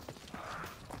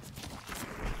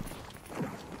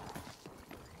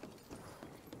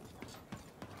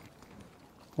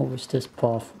 Always this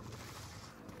path.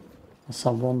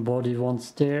 One body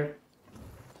once there.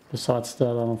 Besides that,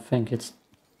 I don't think it's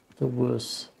the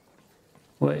worst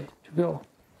way to go.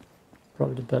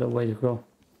 Probably the better way to go.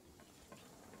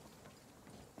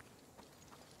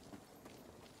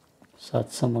 So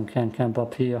that someone can camp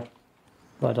up here.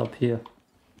 Right up here.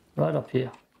 Right up here.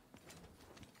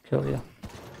 Kill you.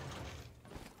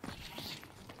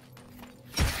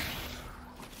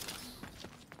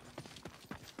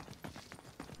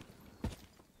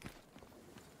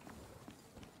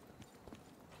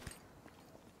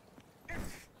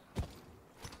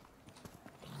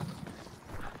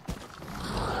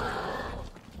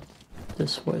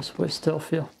 This way is way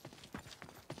stealthier.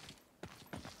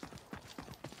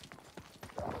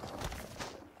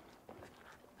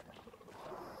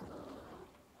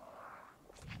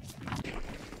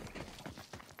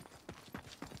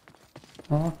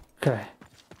 Okay.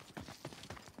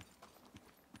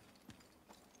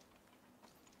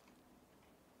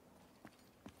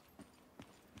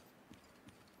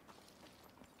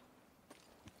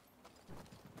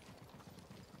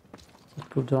 Is that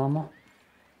good armor?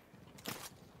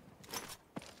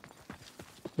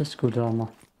 This good armor.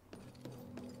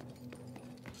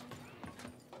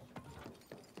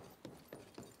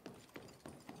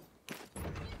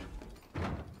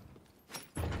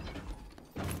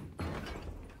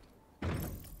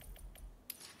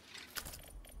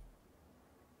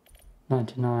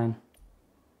 $99.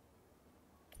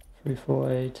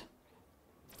 348.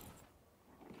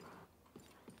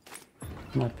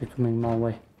 Might be coming my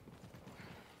way.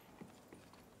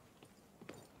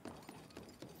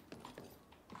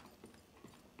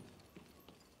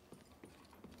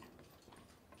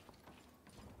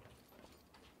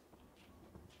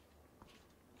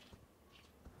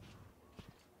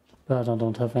 But I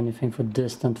don't have anything for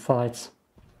distant fights.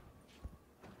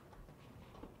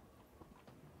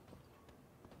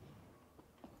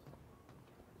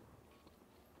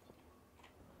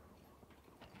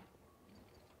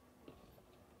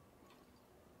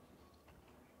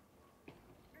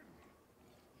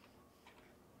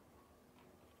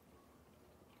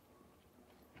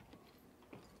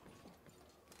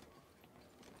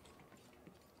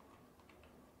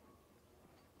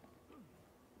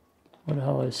 Where the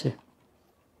hell is he?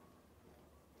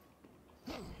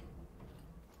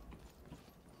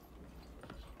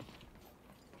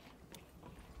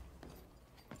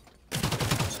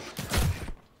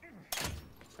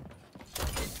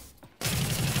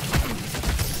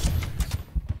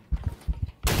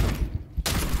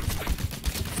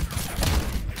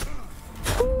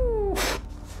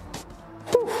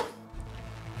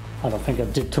 I don't think I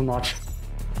did too much.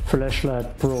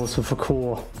 Flashlight bros with a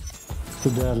core. Too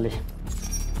deadly.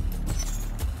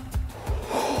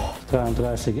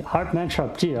 33. Hardman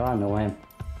Sharp Deer, I know him.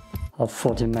 I've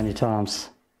fought him many times.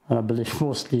 And I believe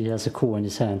mostly he has a core in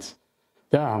his hands.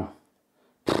 Damn.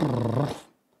 I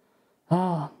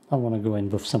want to go in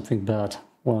with something bad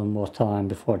one more time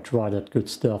before I try that good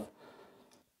stuff.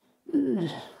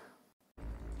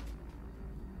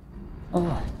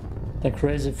 The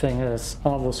crazy thing is,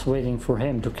 I was waiting for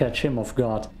him to catch him off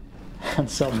guard. And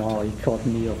somehow he caught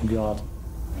me off guard.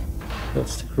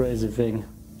 That's the crazy thing.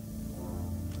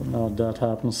 Don't know how that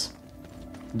happens.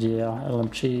 Yeah,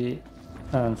 LMG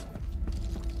and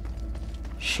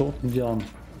shotgun.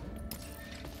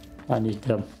 I need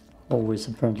them. Always,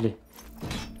 apparently.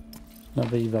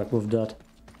 Never evac with that.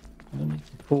 I don't need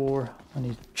the core. I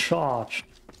need charge.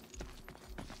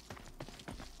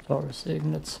 Tharis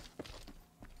ignits.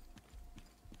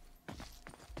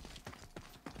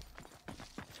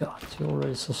 God, you're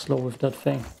already so slow with that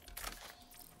thing.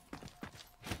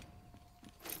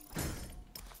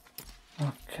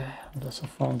 Okay, unless I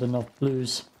found enough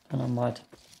blues, then I might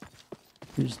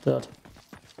use that.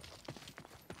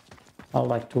 I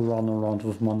like to run around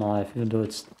with my knife, even though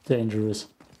it's dangerous.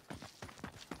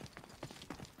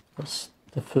 Because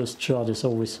the first shot is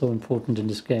always so important in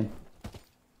this game.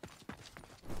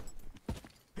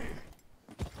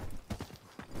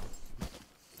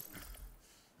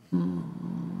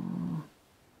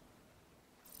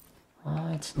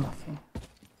 It's nothing.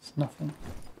 It's nothing.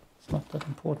 It's not that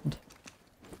important.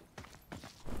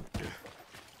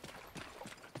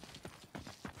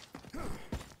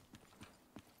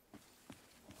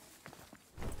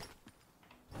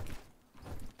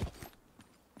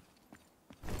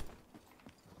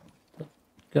 That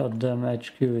goddamn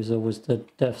HQ is always the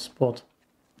death spot.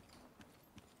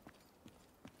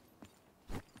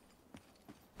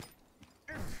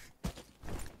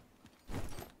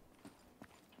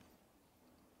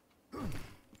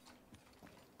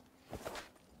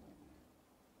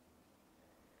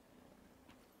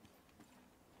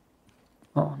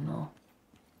 Oh no.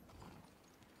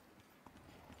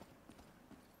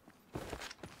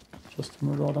 Just a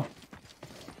marauder.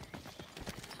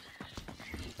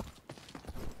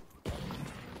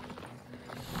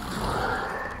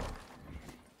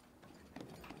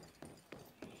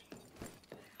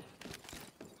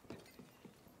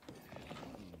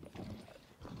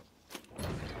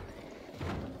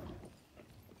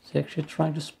 he actually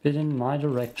trying to spit in my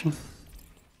direction?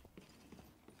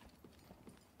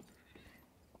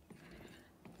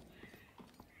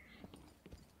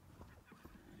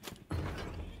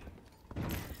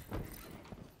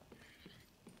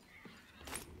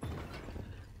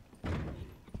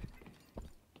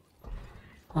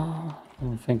 I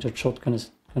don't think the shotgun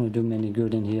is gonna do me any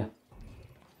good in here.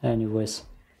 Anyways.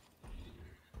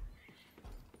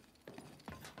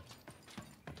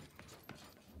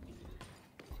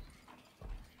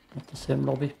 Not the same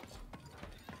lobby.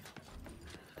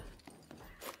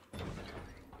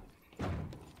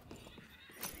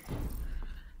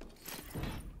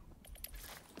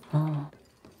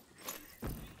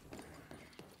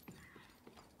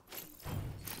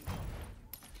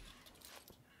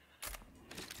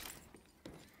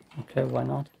 Okay, why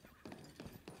not?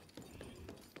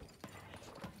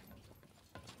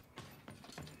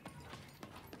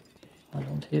 I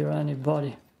don't hear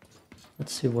anybody.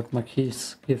 Let's see what my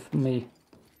keys give me.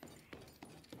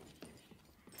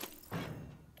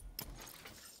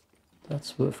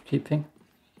 That's worth keeping.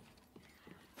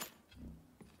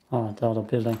 Ah, the other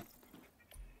building.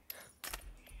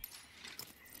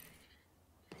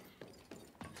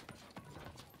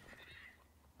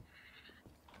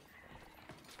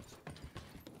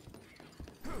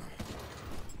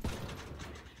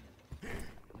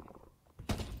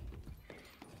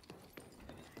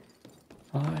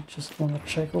 I just want to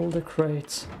check all the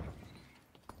crates.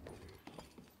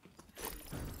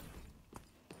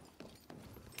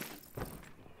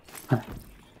 I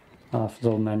have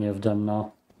so many of them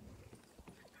now.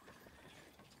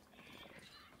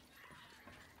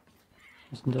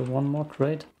 Isn't there one more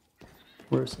crate?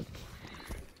 Where is it?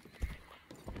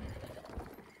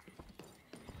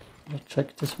 Did I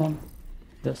check this one?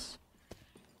 Yes.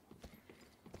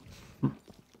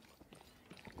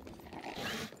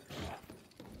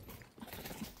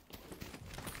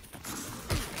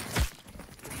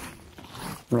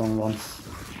 Wrong one.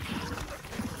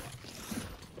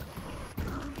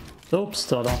 Oops,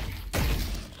 stutter.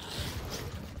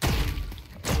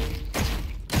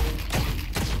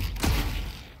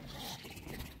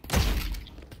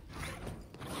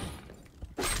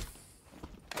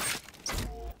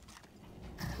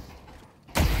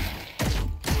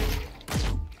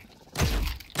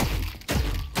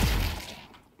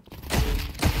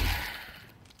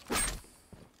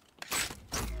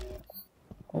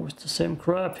 Always the same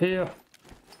crap here.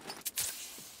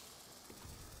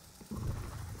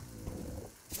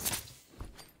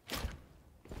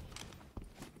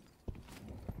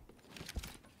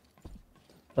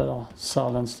 Better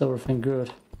silenced everything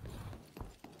good.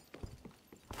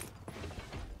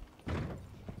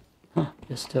 Huh,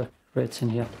 yes, there are crates in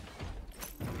here.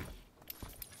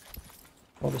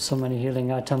 Probably so many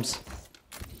healing items.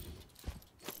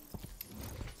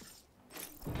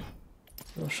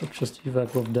 So I should just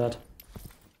evac with that.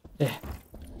 Yeah.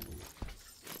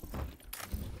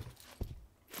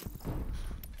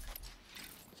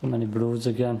 So many blues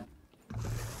again.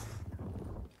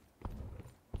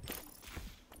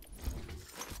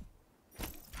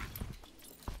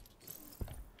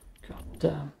 God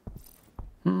damn.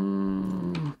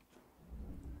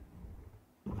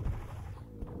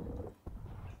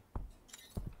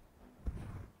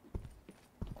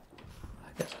 I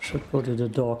guess I should go to the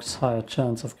dogs. Higher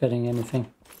chance of getting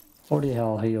anything. Holy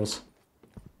hell, heals.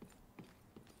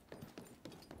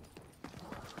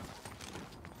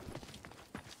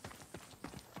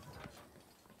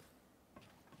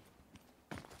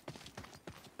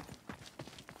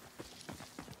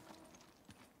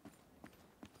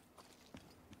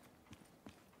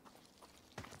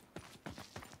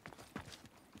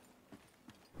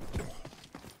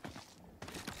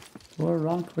 Do I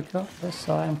run quicker? Yes,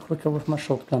 I am quicker with my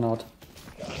shotgun out.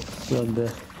 A little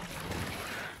bit.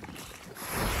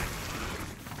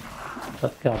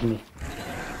 That got me.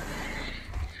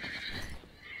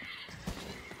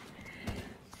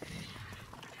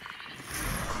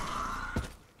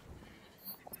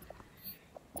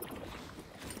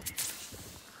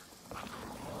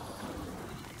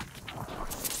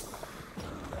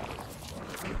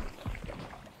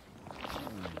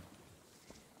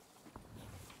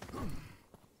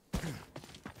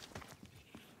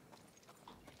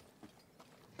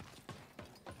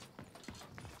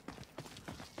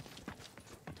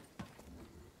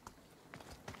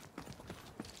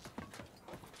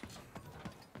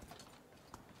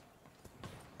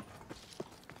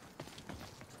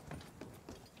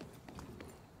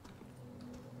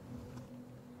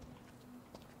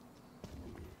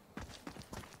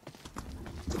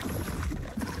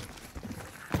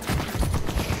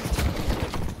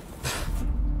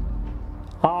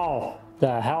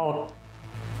 The hell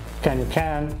can you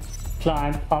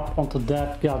climb up onto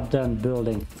that goddamn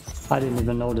building? I didn't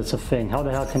even know that's a thing. How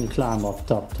the hell can you climb up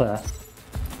top there?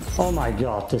 Oh my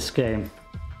god, this game.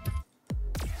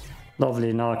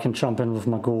 Lovely, now I can jump in with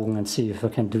my Gorgon and see if I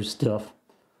can do stuff.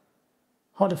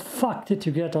 How the fuck did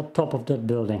you get on top of that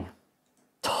building?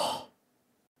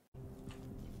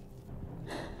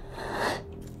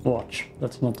 Watch,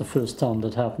 that's not the first time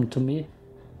that happened to me.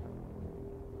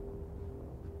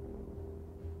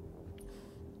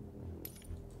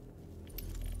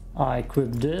 I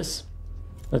equip this.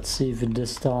 Let's see if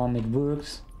this time it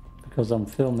works, because I'm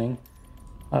filming.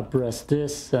 I press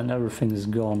this and everything is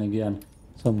gone again.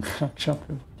 So I'm gonna jump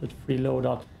into the free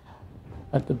loadout.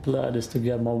 And the plan is to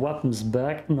get my weapons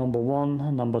back, number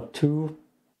one. Number two,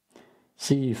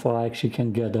 see if I actually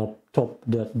can get up top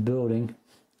of that building.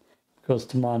 Because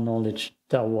to my knowledge,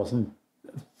 that wasn't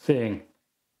a thing.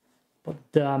 But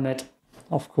damn it,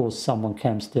 of course someone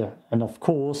camps there. And of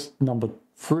course, number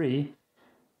three,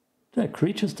 the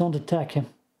creatures don't attack him.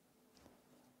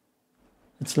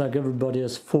 It's like everybody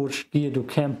has forged gear to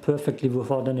camp perfectly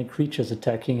without any creatures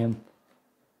attacking him.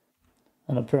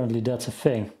 And apparently that's a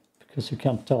thing. Because you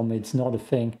can't tell me it's not a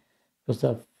thing. Because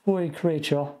that furry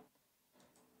creature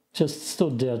just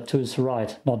stood there to his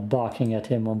right, not barking at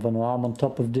him. And when I'm on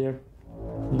top of there,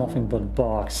 nothing but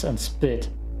barks and spit.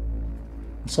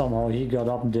 And somehow he got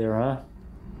up there, huh?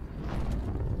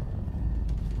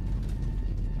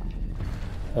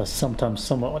 There's sometimes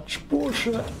so much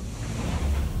bullshit.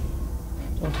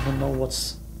 Don't even know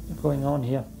what's going on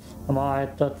here. Am I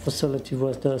at that facility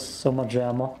where there's so much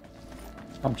ammo?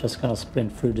 I'm just gonna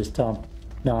sprint through this time.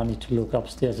 Now I need to look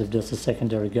upstairs if there's a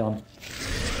secondary gun.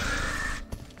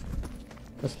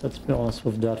 Because let's be honest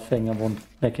with that thing, I won't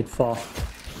make it far.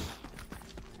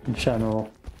 In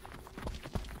general.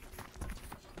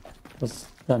 Because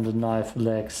then the knife,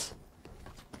 legs,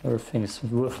 everything is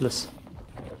worthless.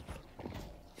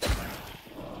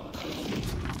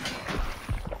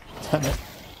 Damn it.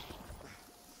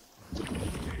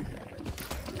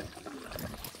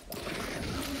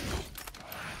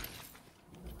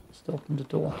 Just open the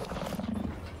door.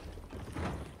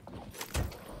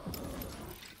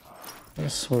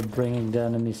 Yes, we're bringing the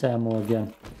enemy's ammo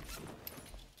again.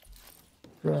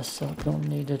 Rest, I don't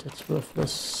need it, it's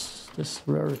worthless. This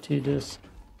rarity, this.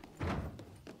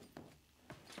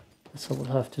 Guess I will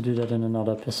have to do that in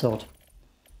another episode.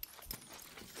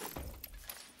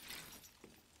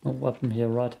 No weapon here,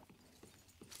 right?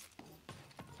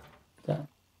 Damn.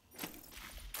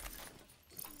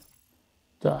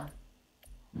 Damn.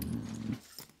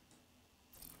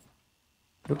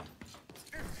 Look.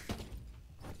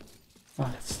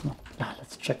 Ah, let's not. Ah,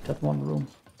 let's check that one room.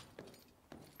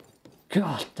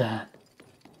 God damn.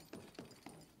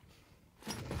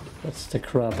 That's the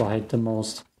crap I hate the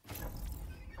most.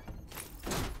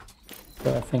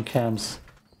 The effing camps.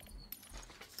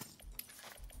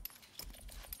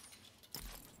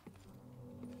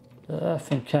 The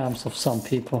effing camps of some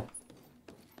people.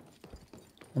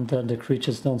 And then the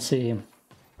creatures don't see him.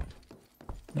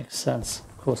 Makes sense.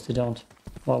 Of course they don't.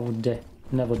 Why would they?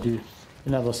 Never do.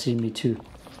 They never see me too.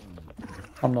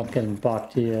 I'm not getting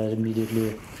barked here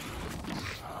immediately.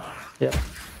 Yep.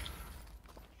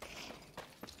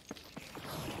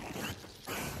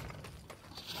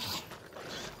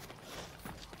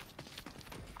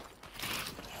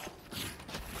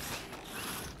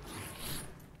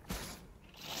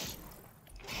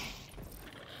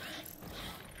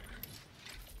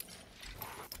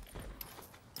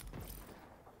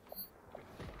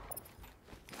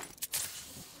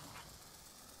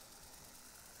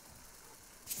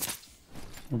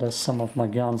 There's some of my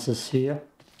guns is here.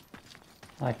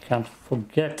 I can't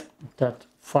forget that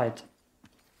fight.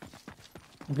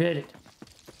 Forget it.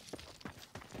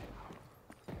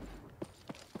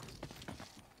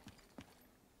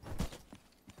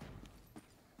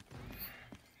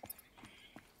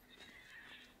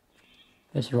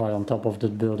 It's right on top of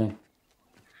that building.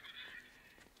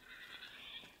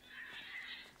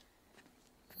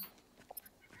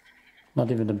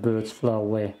 Not even the birds fly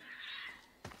away.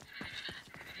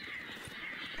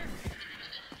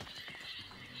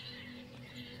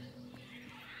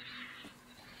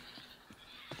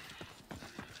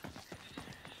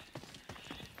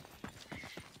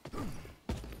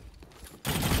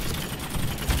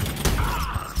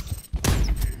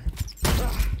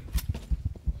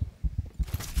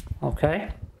 Okay.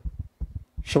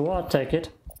 Sure, I'll take it.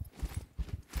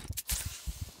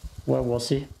 Where was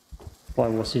he? Why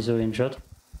was he so injured?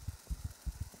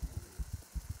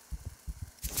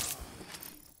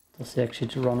 Does he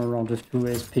actually run around with 2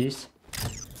 ASPs?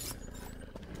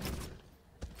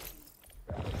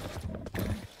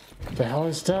 the hell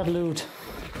is that loot?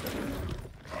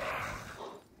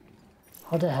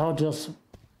 How the hell does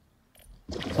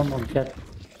someone get...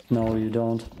 No, you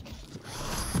don't.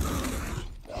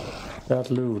 That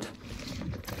loot.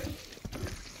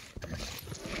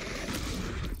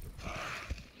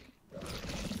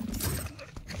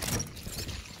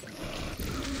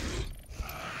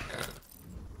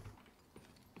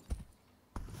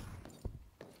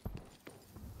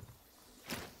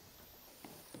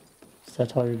 Is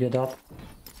that how you get up?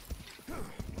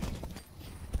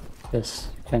 Yes,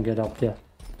 you can get up here.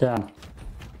 Damn.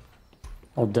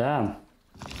 Oh, damn.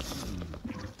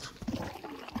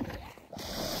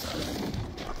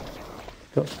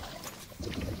 Good.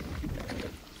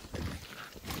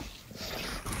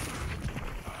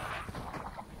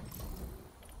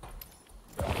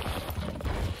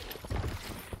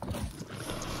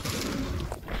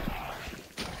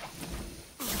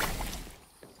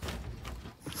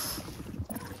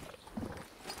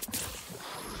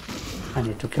 I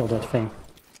need to kill that thing.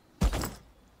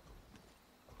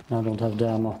 I don't have the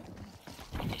ammo.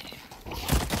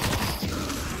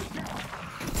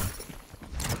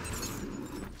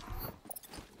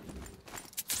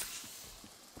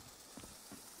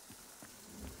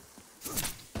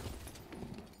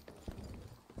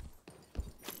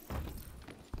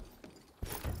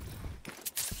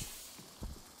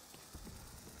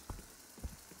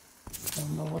 I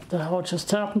don't know what the hell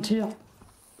just happened here.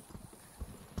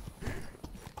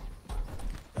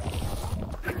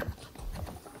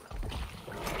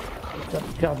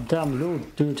 That goddamn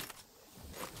loot, dude.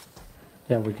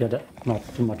 Yeah, we get it. Not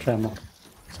too much ammo.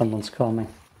 Someone's coming.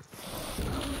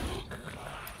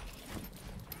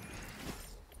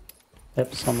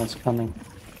 Yep, someone's coming.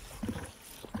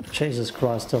 Jesus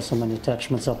Christ, there's so many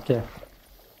attachments up there.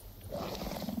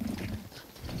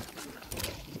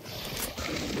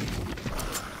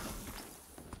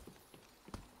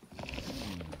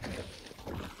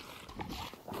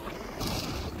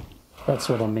 That's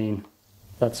what I mean.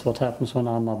 That's what happens when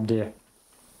I'm up there.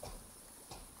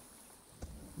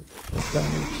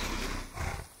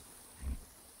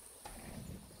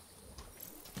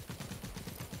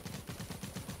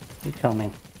 You're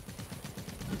coming.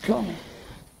 You're coming.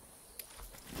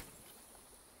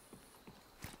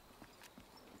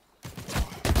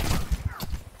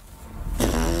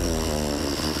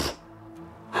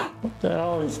 What the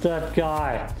hell is that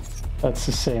guy? That's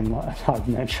the same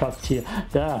hardman shot here.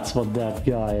 That's what that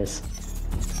guy is.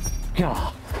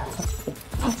 God.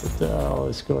 What the hell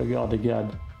is going on again?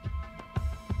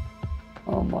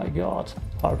 Oh my god.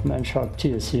 Hardman sharp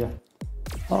tears here.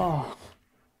 Oh.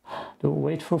 Do I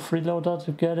wait for freeloader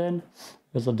to get in?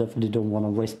 Because I definitely don't want to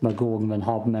waste my Gurken when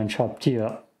Hardman sharp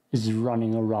tear is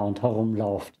running around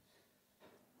herumlauft.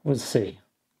 We'll see.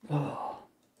 Oh.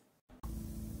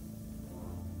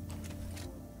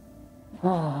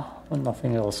 Ah, when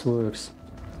nothing else works,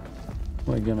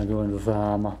 we're gonna go in with a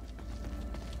hammer.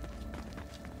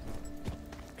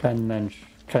 Kein Mensch,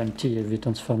 kein Tier wird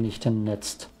uns vernichten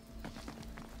jetzt.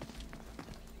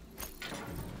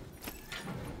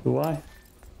 Do I?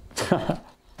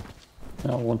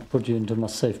 I won't put you into my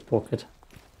safe pocket.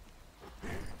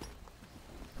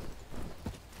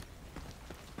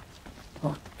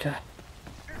 Okay.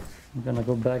 I'm gonna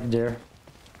go back there.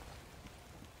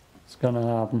 It's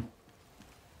gonna happen.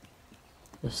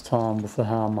 This time with a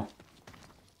hammer.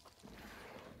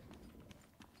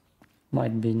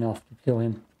 Might be enough to kill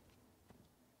him.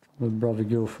 We'll probably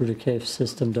go through the cave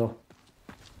system though.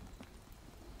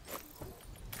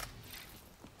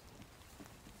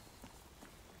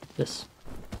 Yes.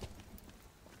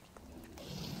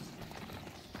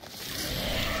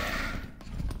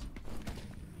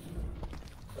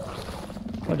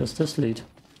 Where does this lead?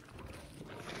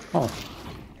 Oh,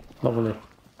 lovely.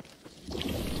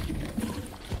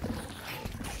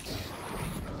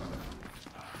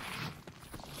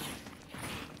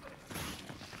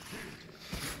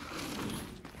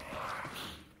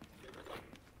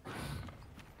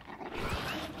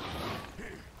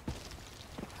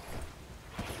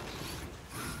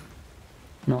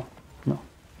 No, no.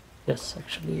 Yes,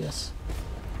 actually, yes.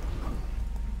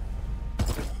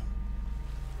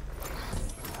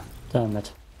 Damn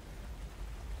it.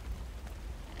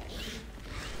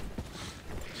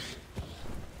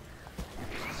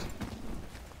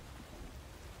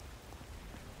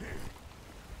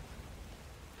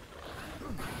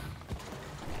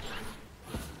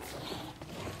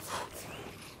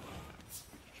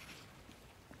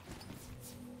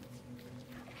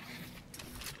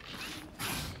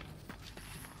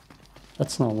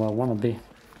 That's not where I want to be.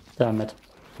 Damn it.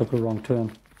 Took a wrong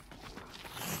turn.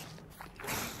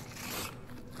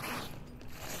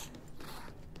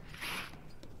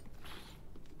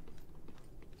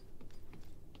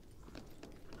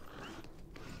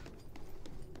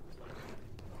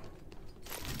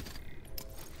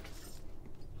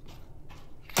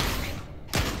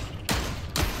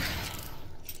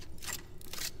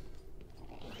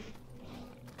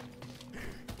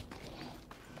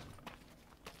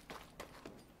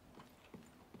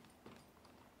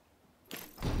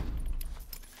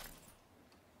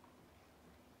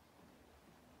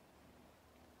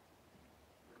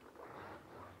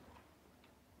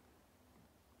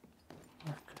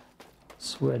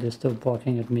 Swear they're still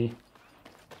barking at me.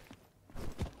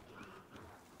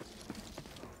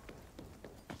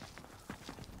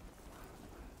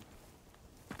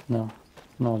 No,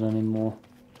 not anymore.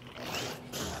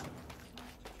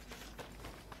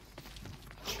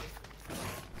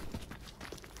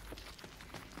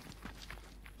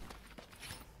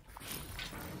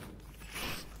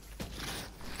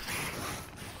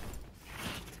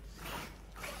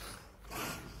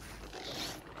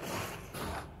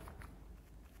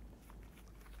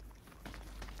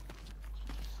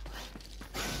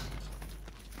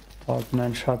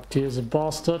 Darkman Sharp T is a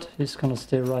bastard. He's gonna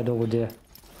stay right over there.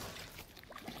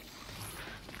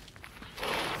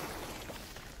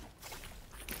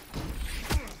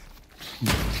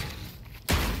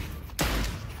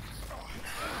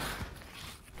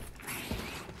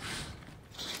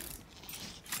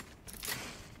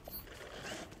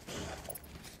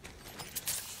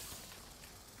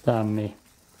 Damn me.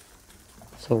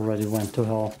 It's already went to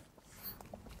hell.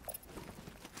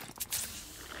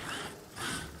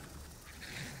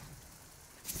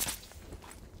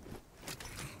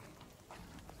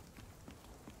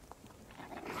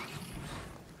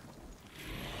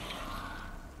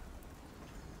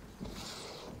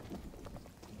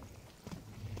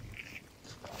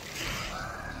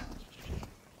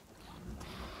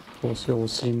 Of course you all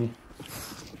see me.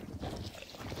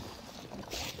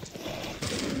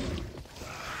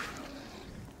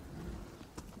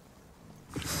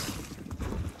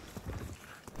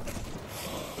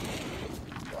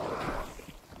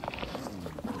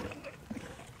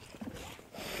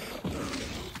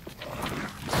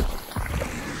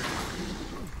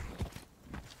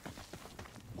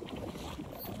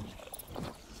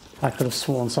 I could have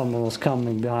sworn someone was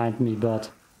coming behind me,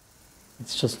 but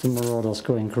it's just the marauders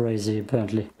going crazy,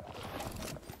 apparently.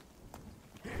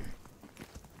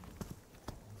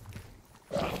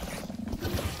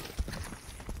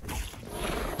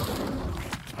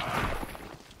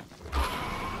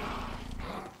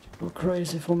 Go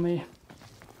crazy for me.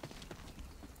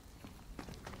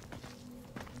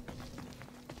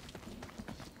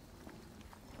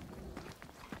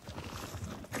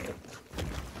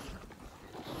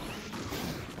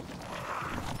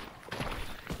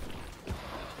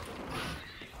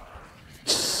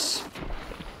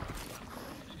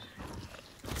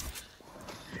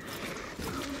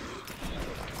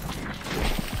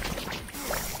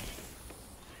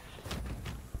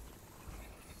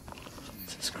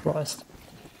 Christ.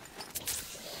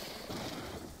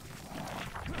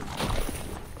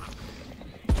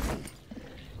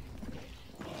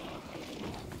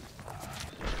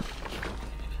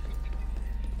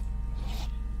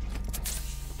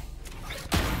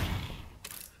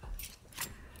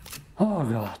 Oh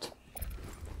god.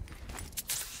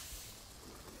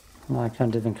 I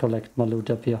can't even collect my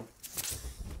loot up here.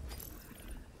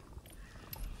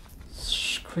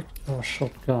 Quick draw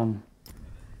shotgun.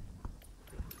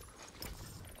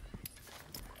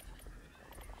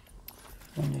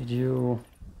 I need you.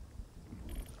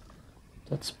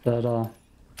 That's better.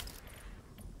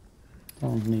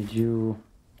 Don't need you.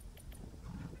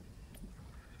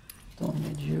 Don't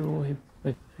need you.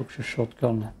 He took your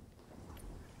shotgun.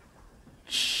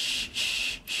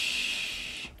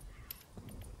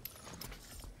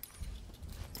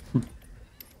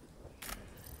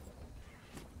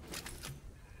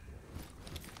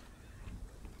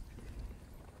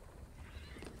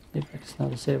 Evac is now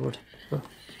disabled. Sure.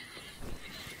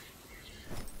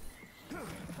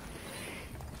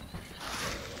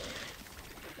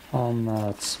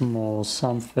 At small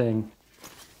something.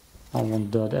 I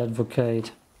want that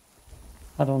advocate.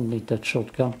 I don't need that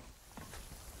shotgun.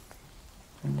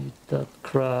 I need that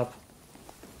crap.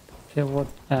 Okay, what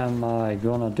am I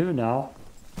gonna do now?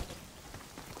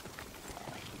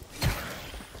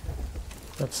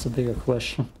 That's the bigger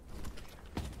question.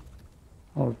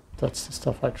 Oh, that's the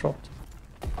stuff I dropped.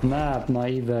 Map, my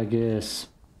evac is...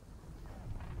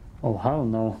 Oh, hell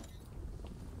no.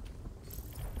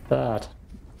 Bad.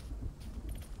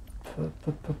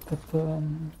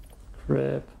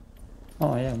 Crap.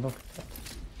 Oh yeah, look at that.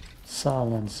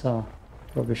 Silencer.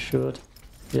 Probably should.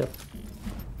 Yep.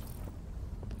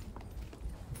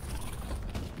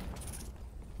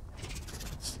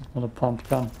 It's not a pump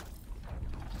gun.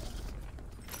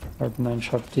 Hardman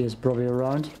Sharp T is probably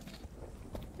around.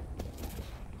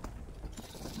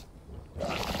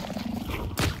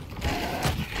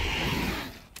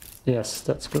 Yes,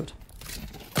 that's good.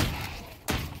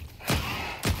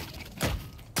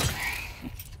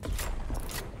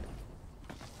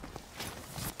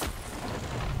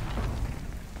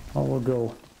 I will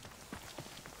go.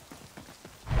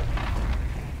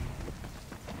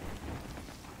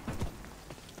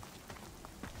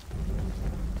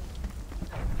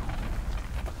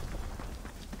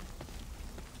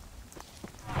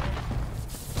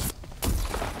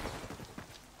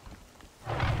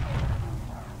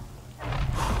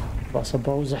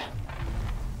 Wasserbose.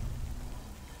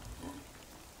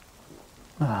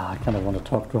 I kinda wanna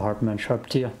talk to Hartman Sharp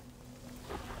Tier.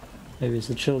 Maybe he's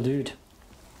a chill dude.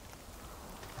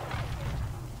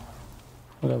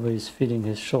 Whatever he's feeding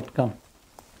his shotgun.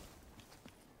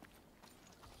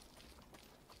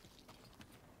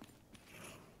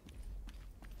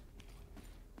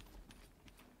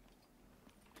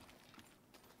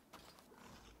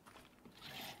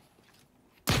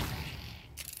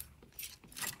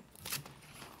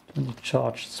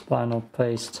 Charged spinal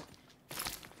paste.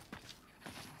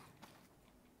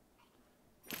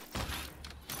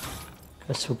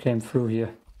 Guess who came through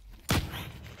here?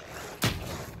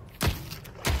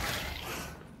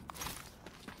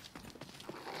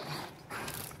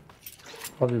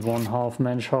 Probably one half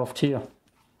mensch, half tier.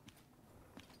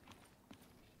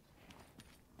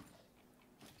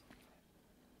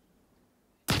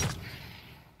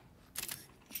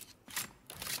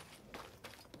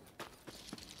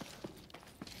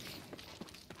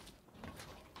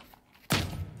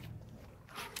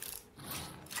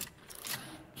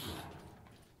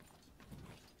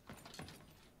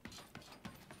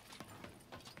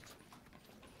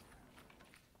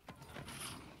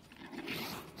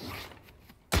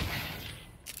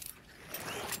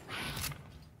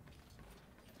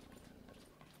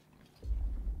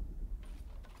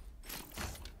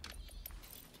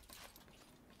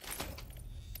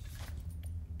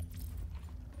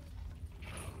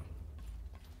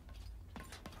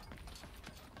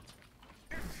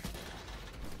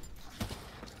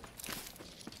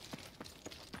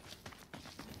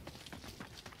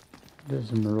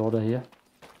 There's a marauder here.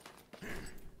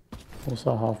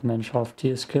 Also half mensch, half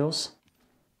tier skills.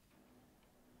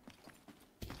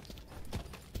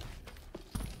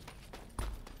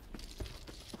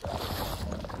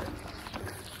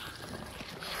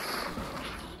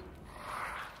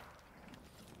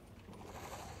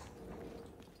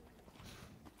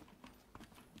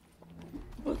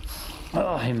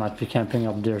 Oh, he might be camping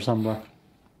up there somewhere.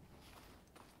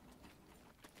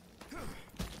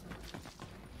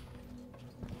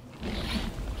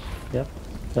 Yep,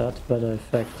 that better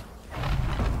effect.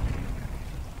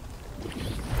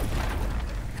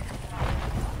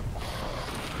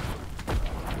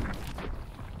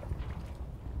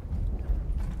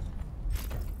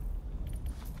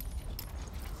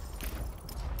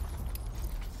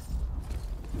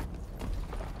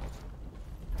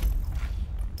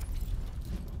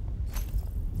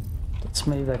 That's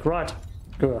me back, right?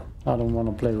 Good. I don't want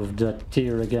to play with that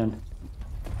tier again.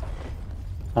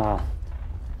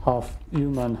 Half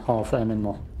human, half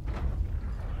animal.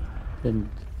 Didn't.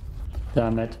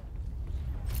 Damn it.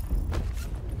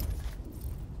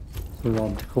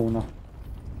 Around the corner.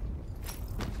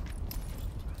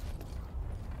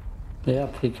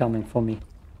 Yep, he coming for me.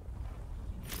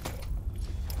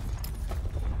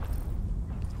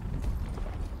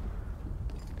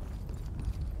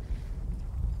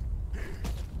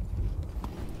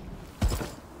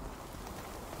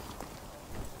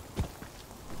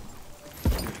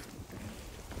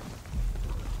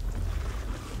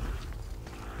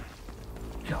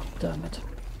 God damn it.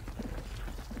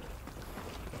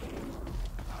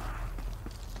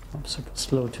 I'm super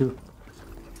slow too.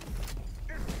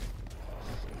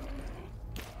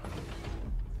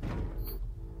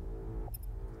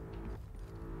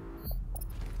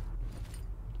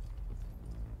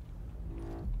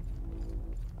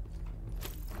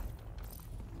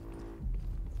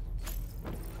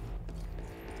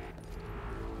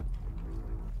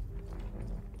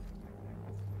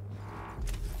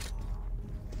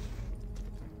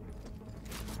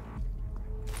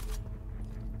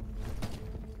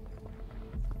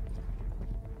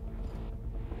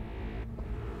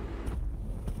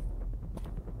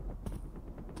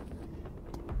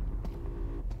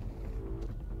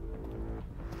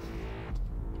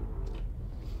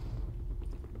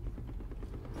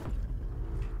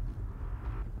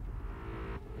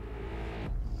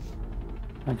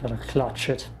 I gotta clutch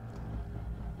it,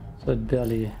 so it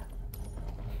barely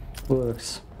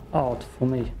works out for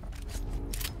me.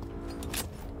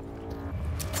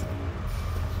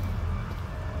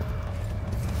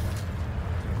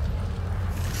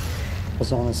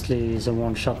 Because honestly, he's a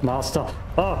one-shot master.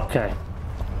 Okay.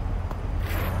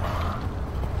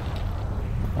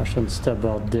 I shouldn't step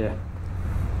out there.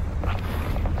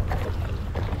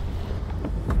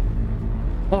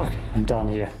 Okay, I'm done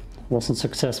here. Wasn't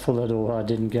successful at all. I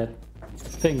didn't get the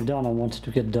thing done I wanted to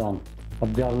get done.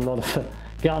 I've got a lot of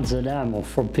guns and ammo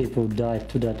from people who died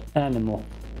to that animal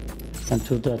and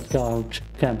to that guy who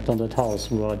camped on that house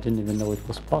where I didn't even know it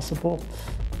was possible.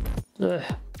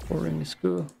 Boring is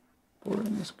good.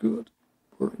 Boring is good.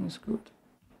 Working is good.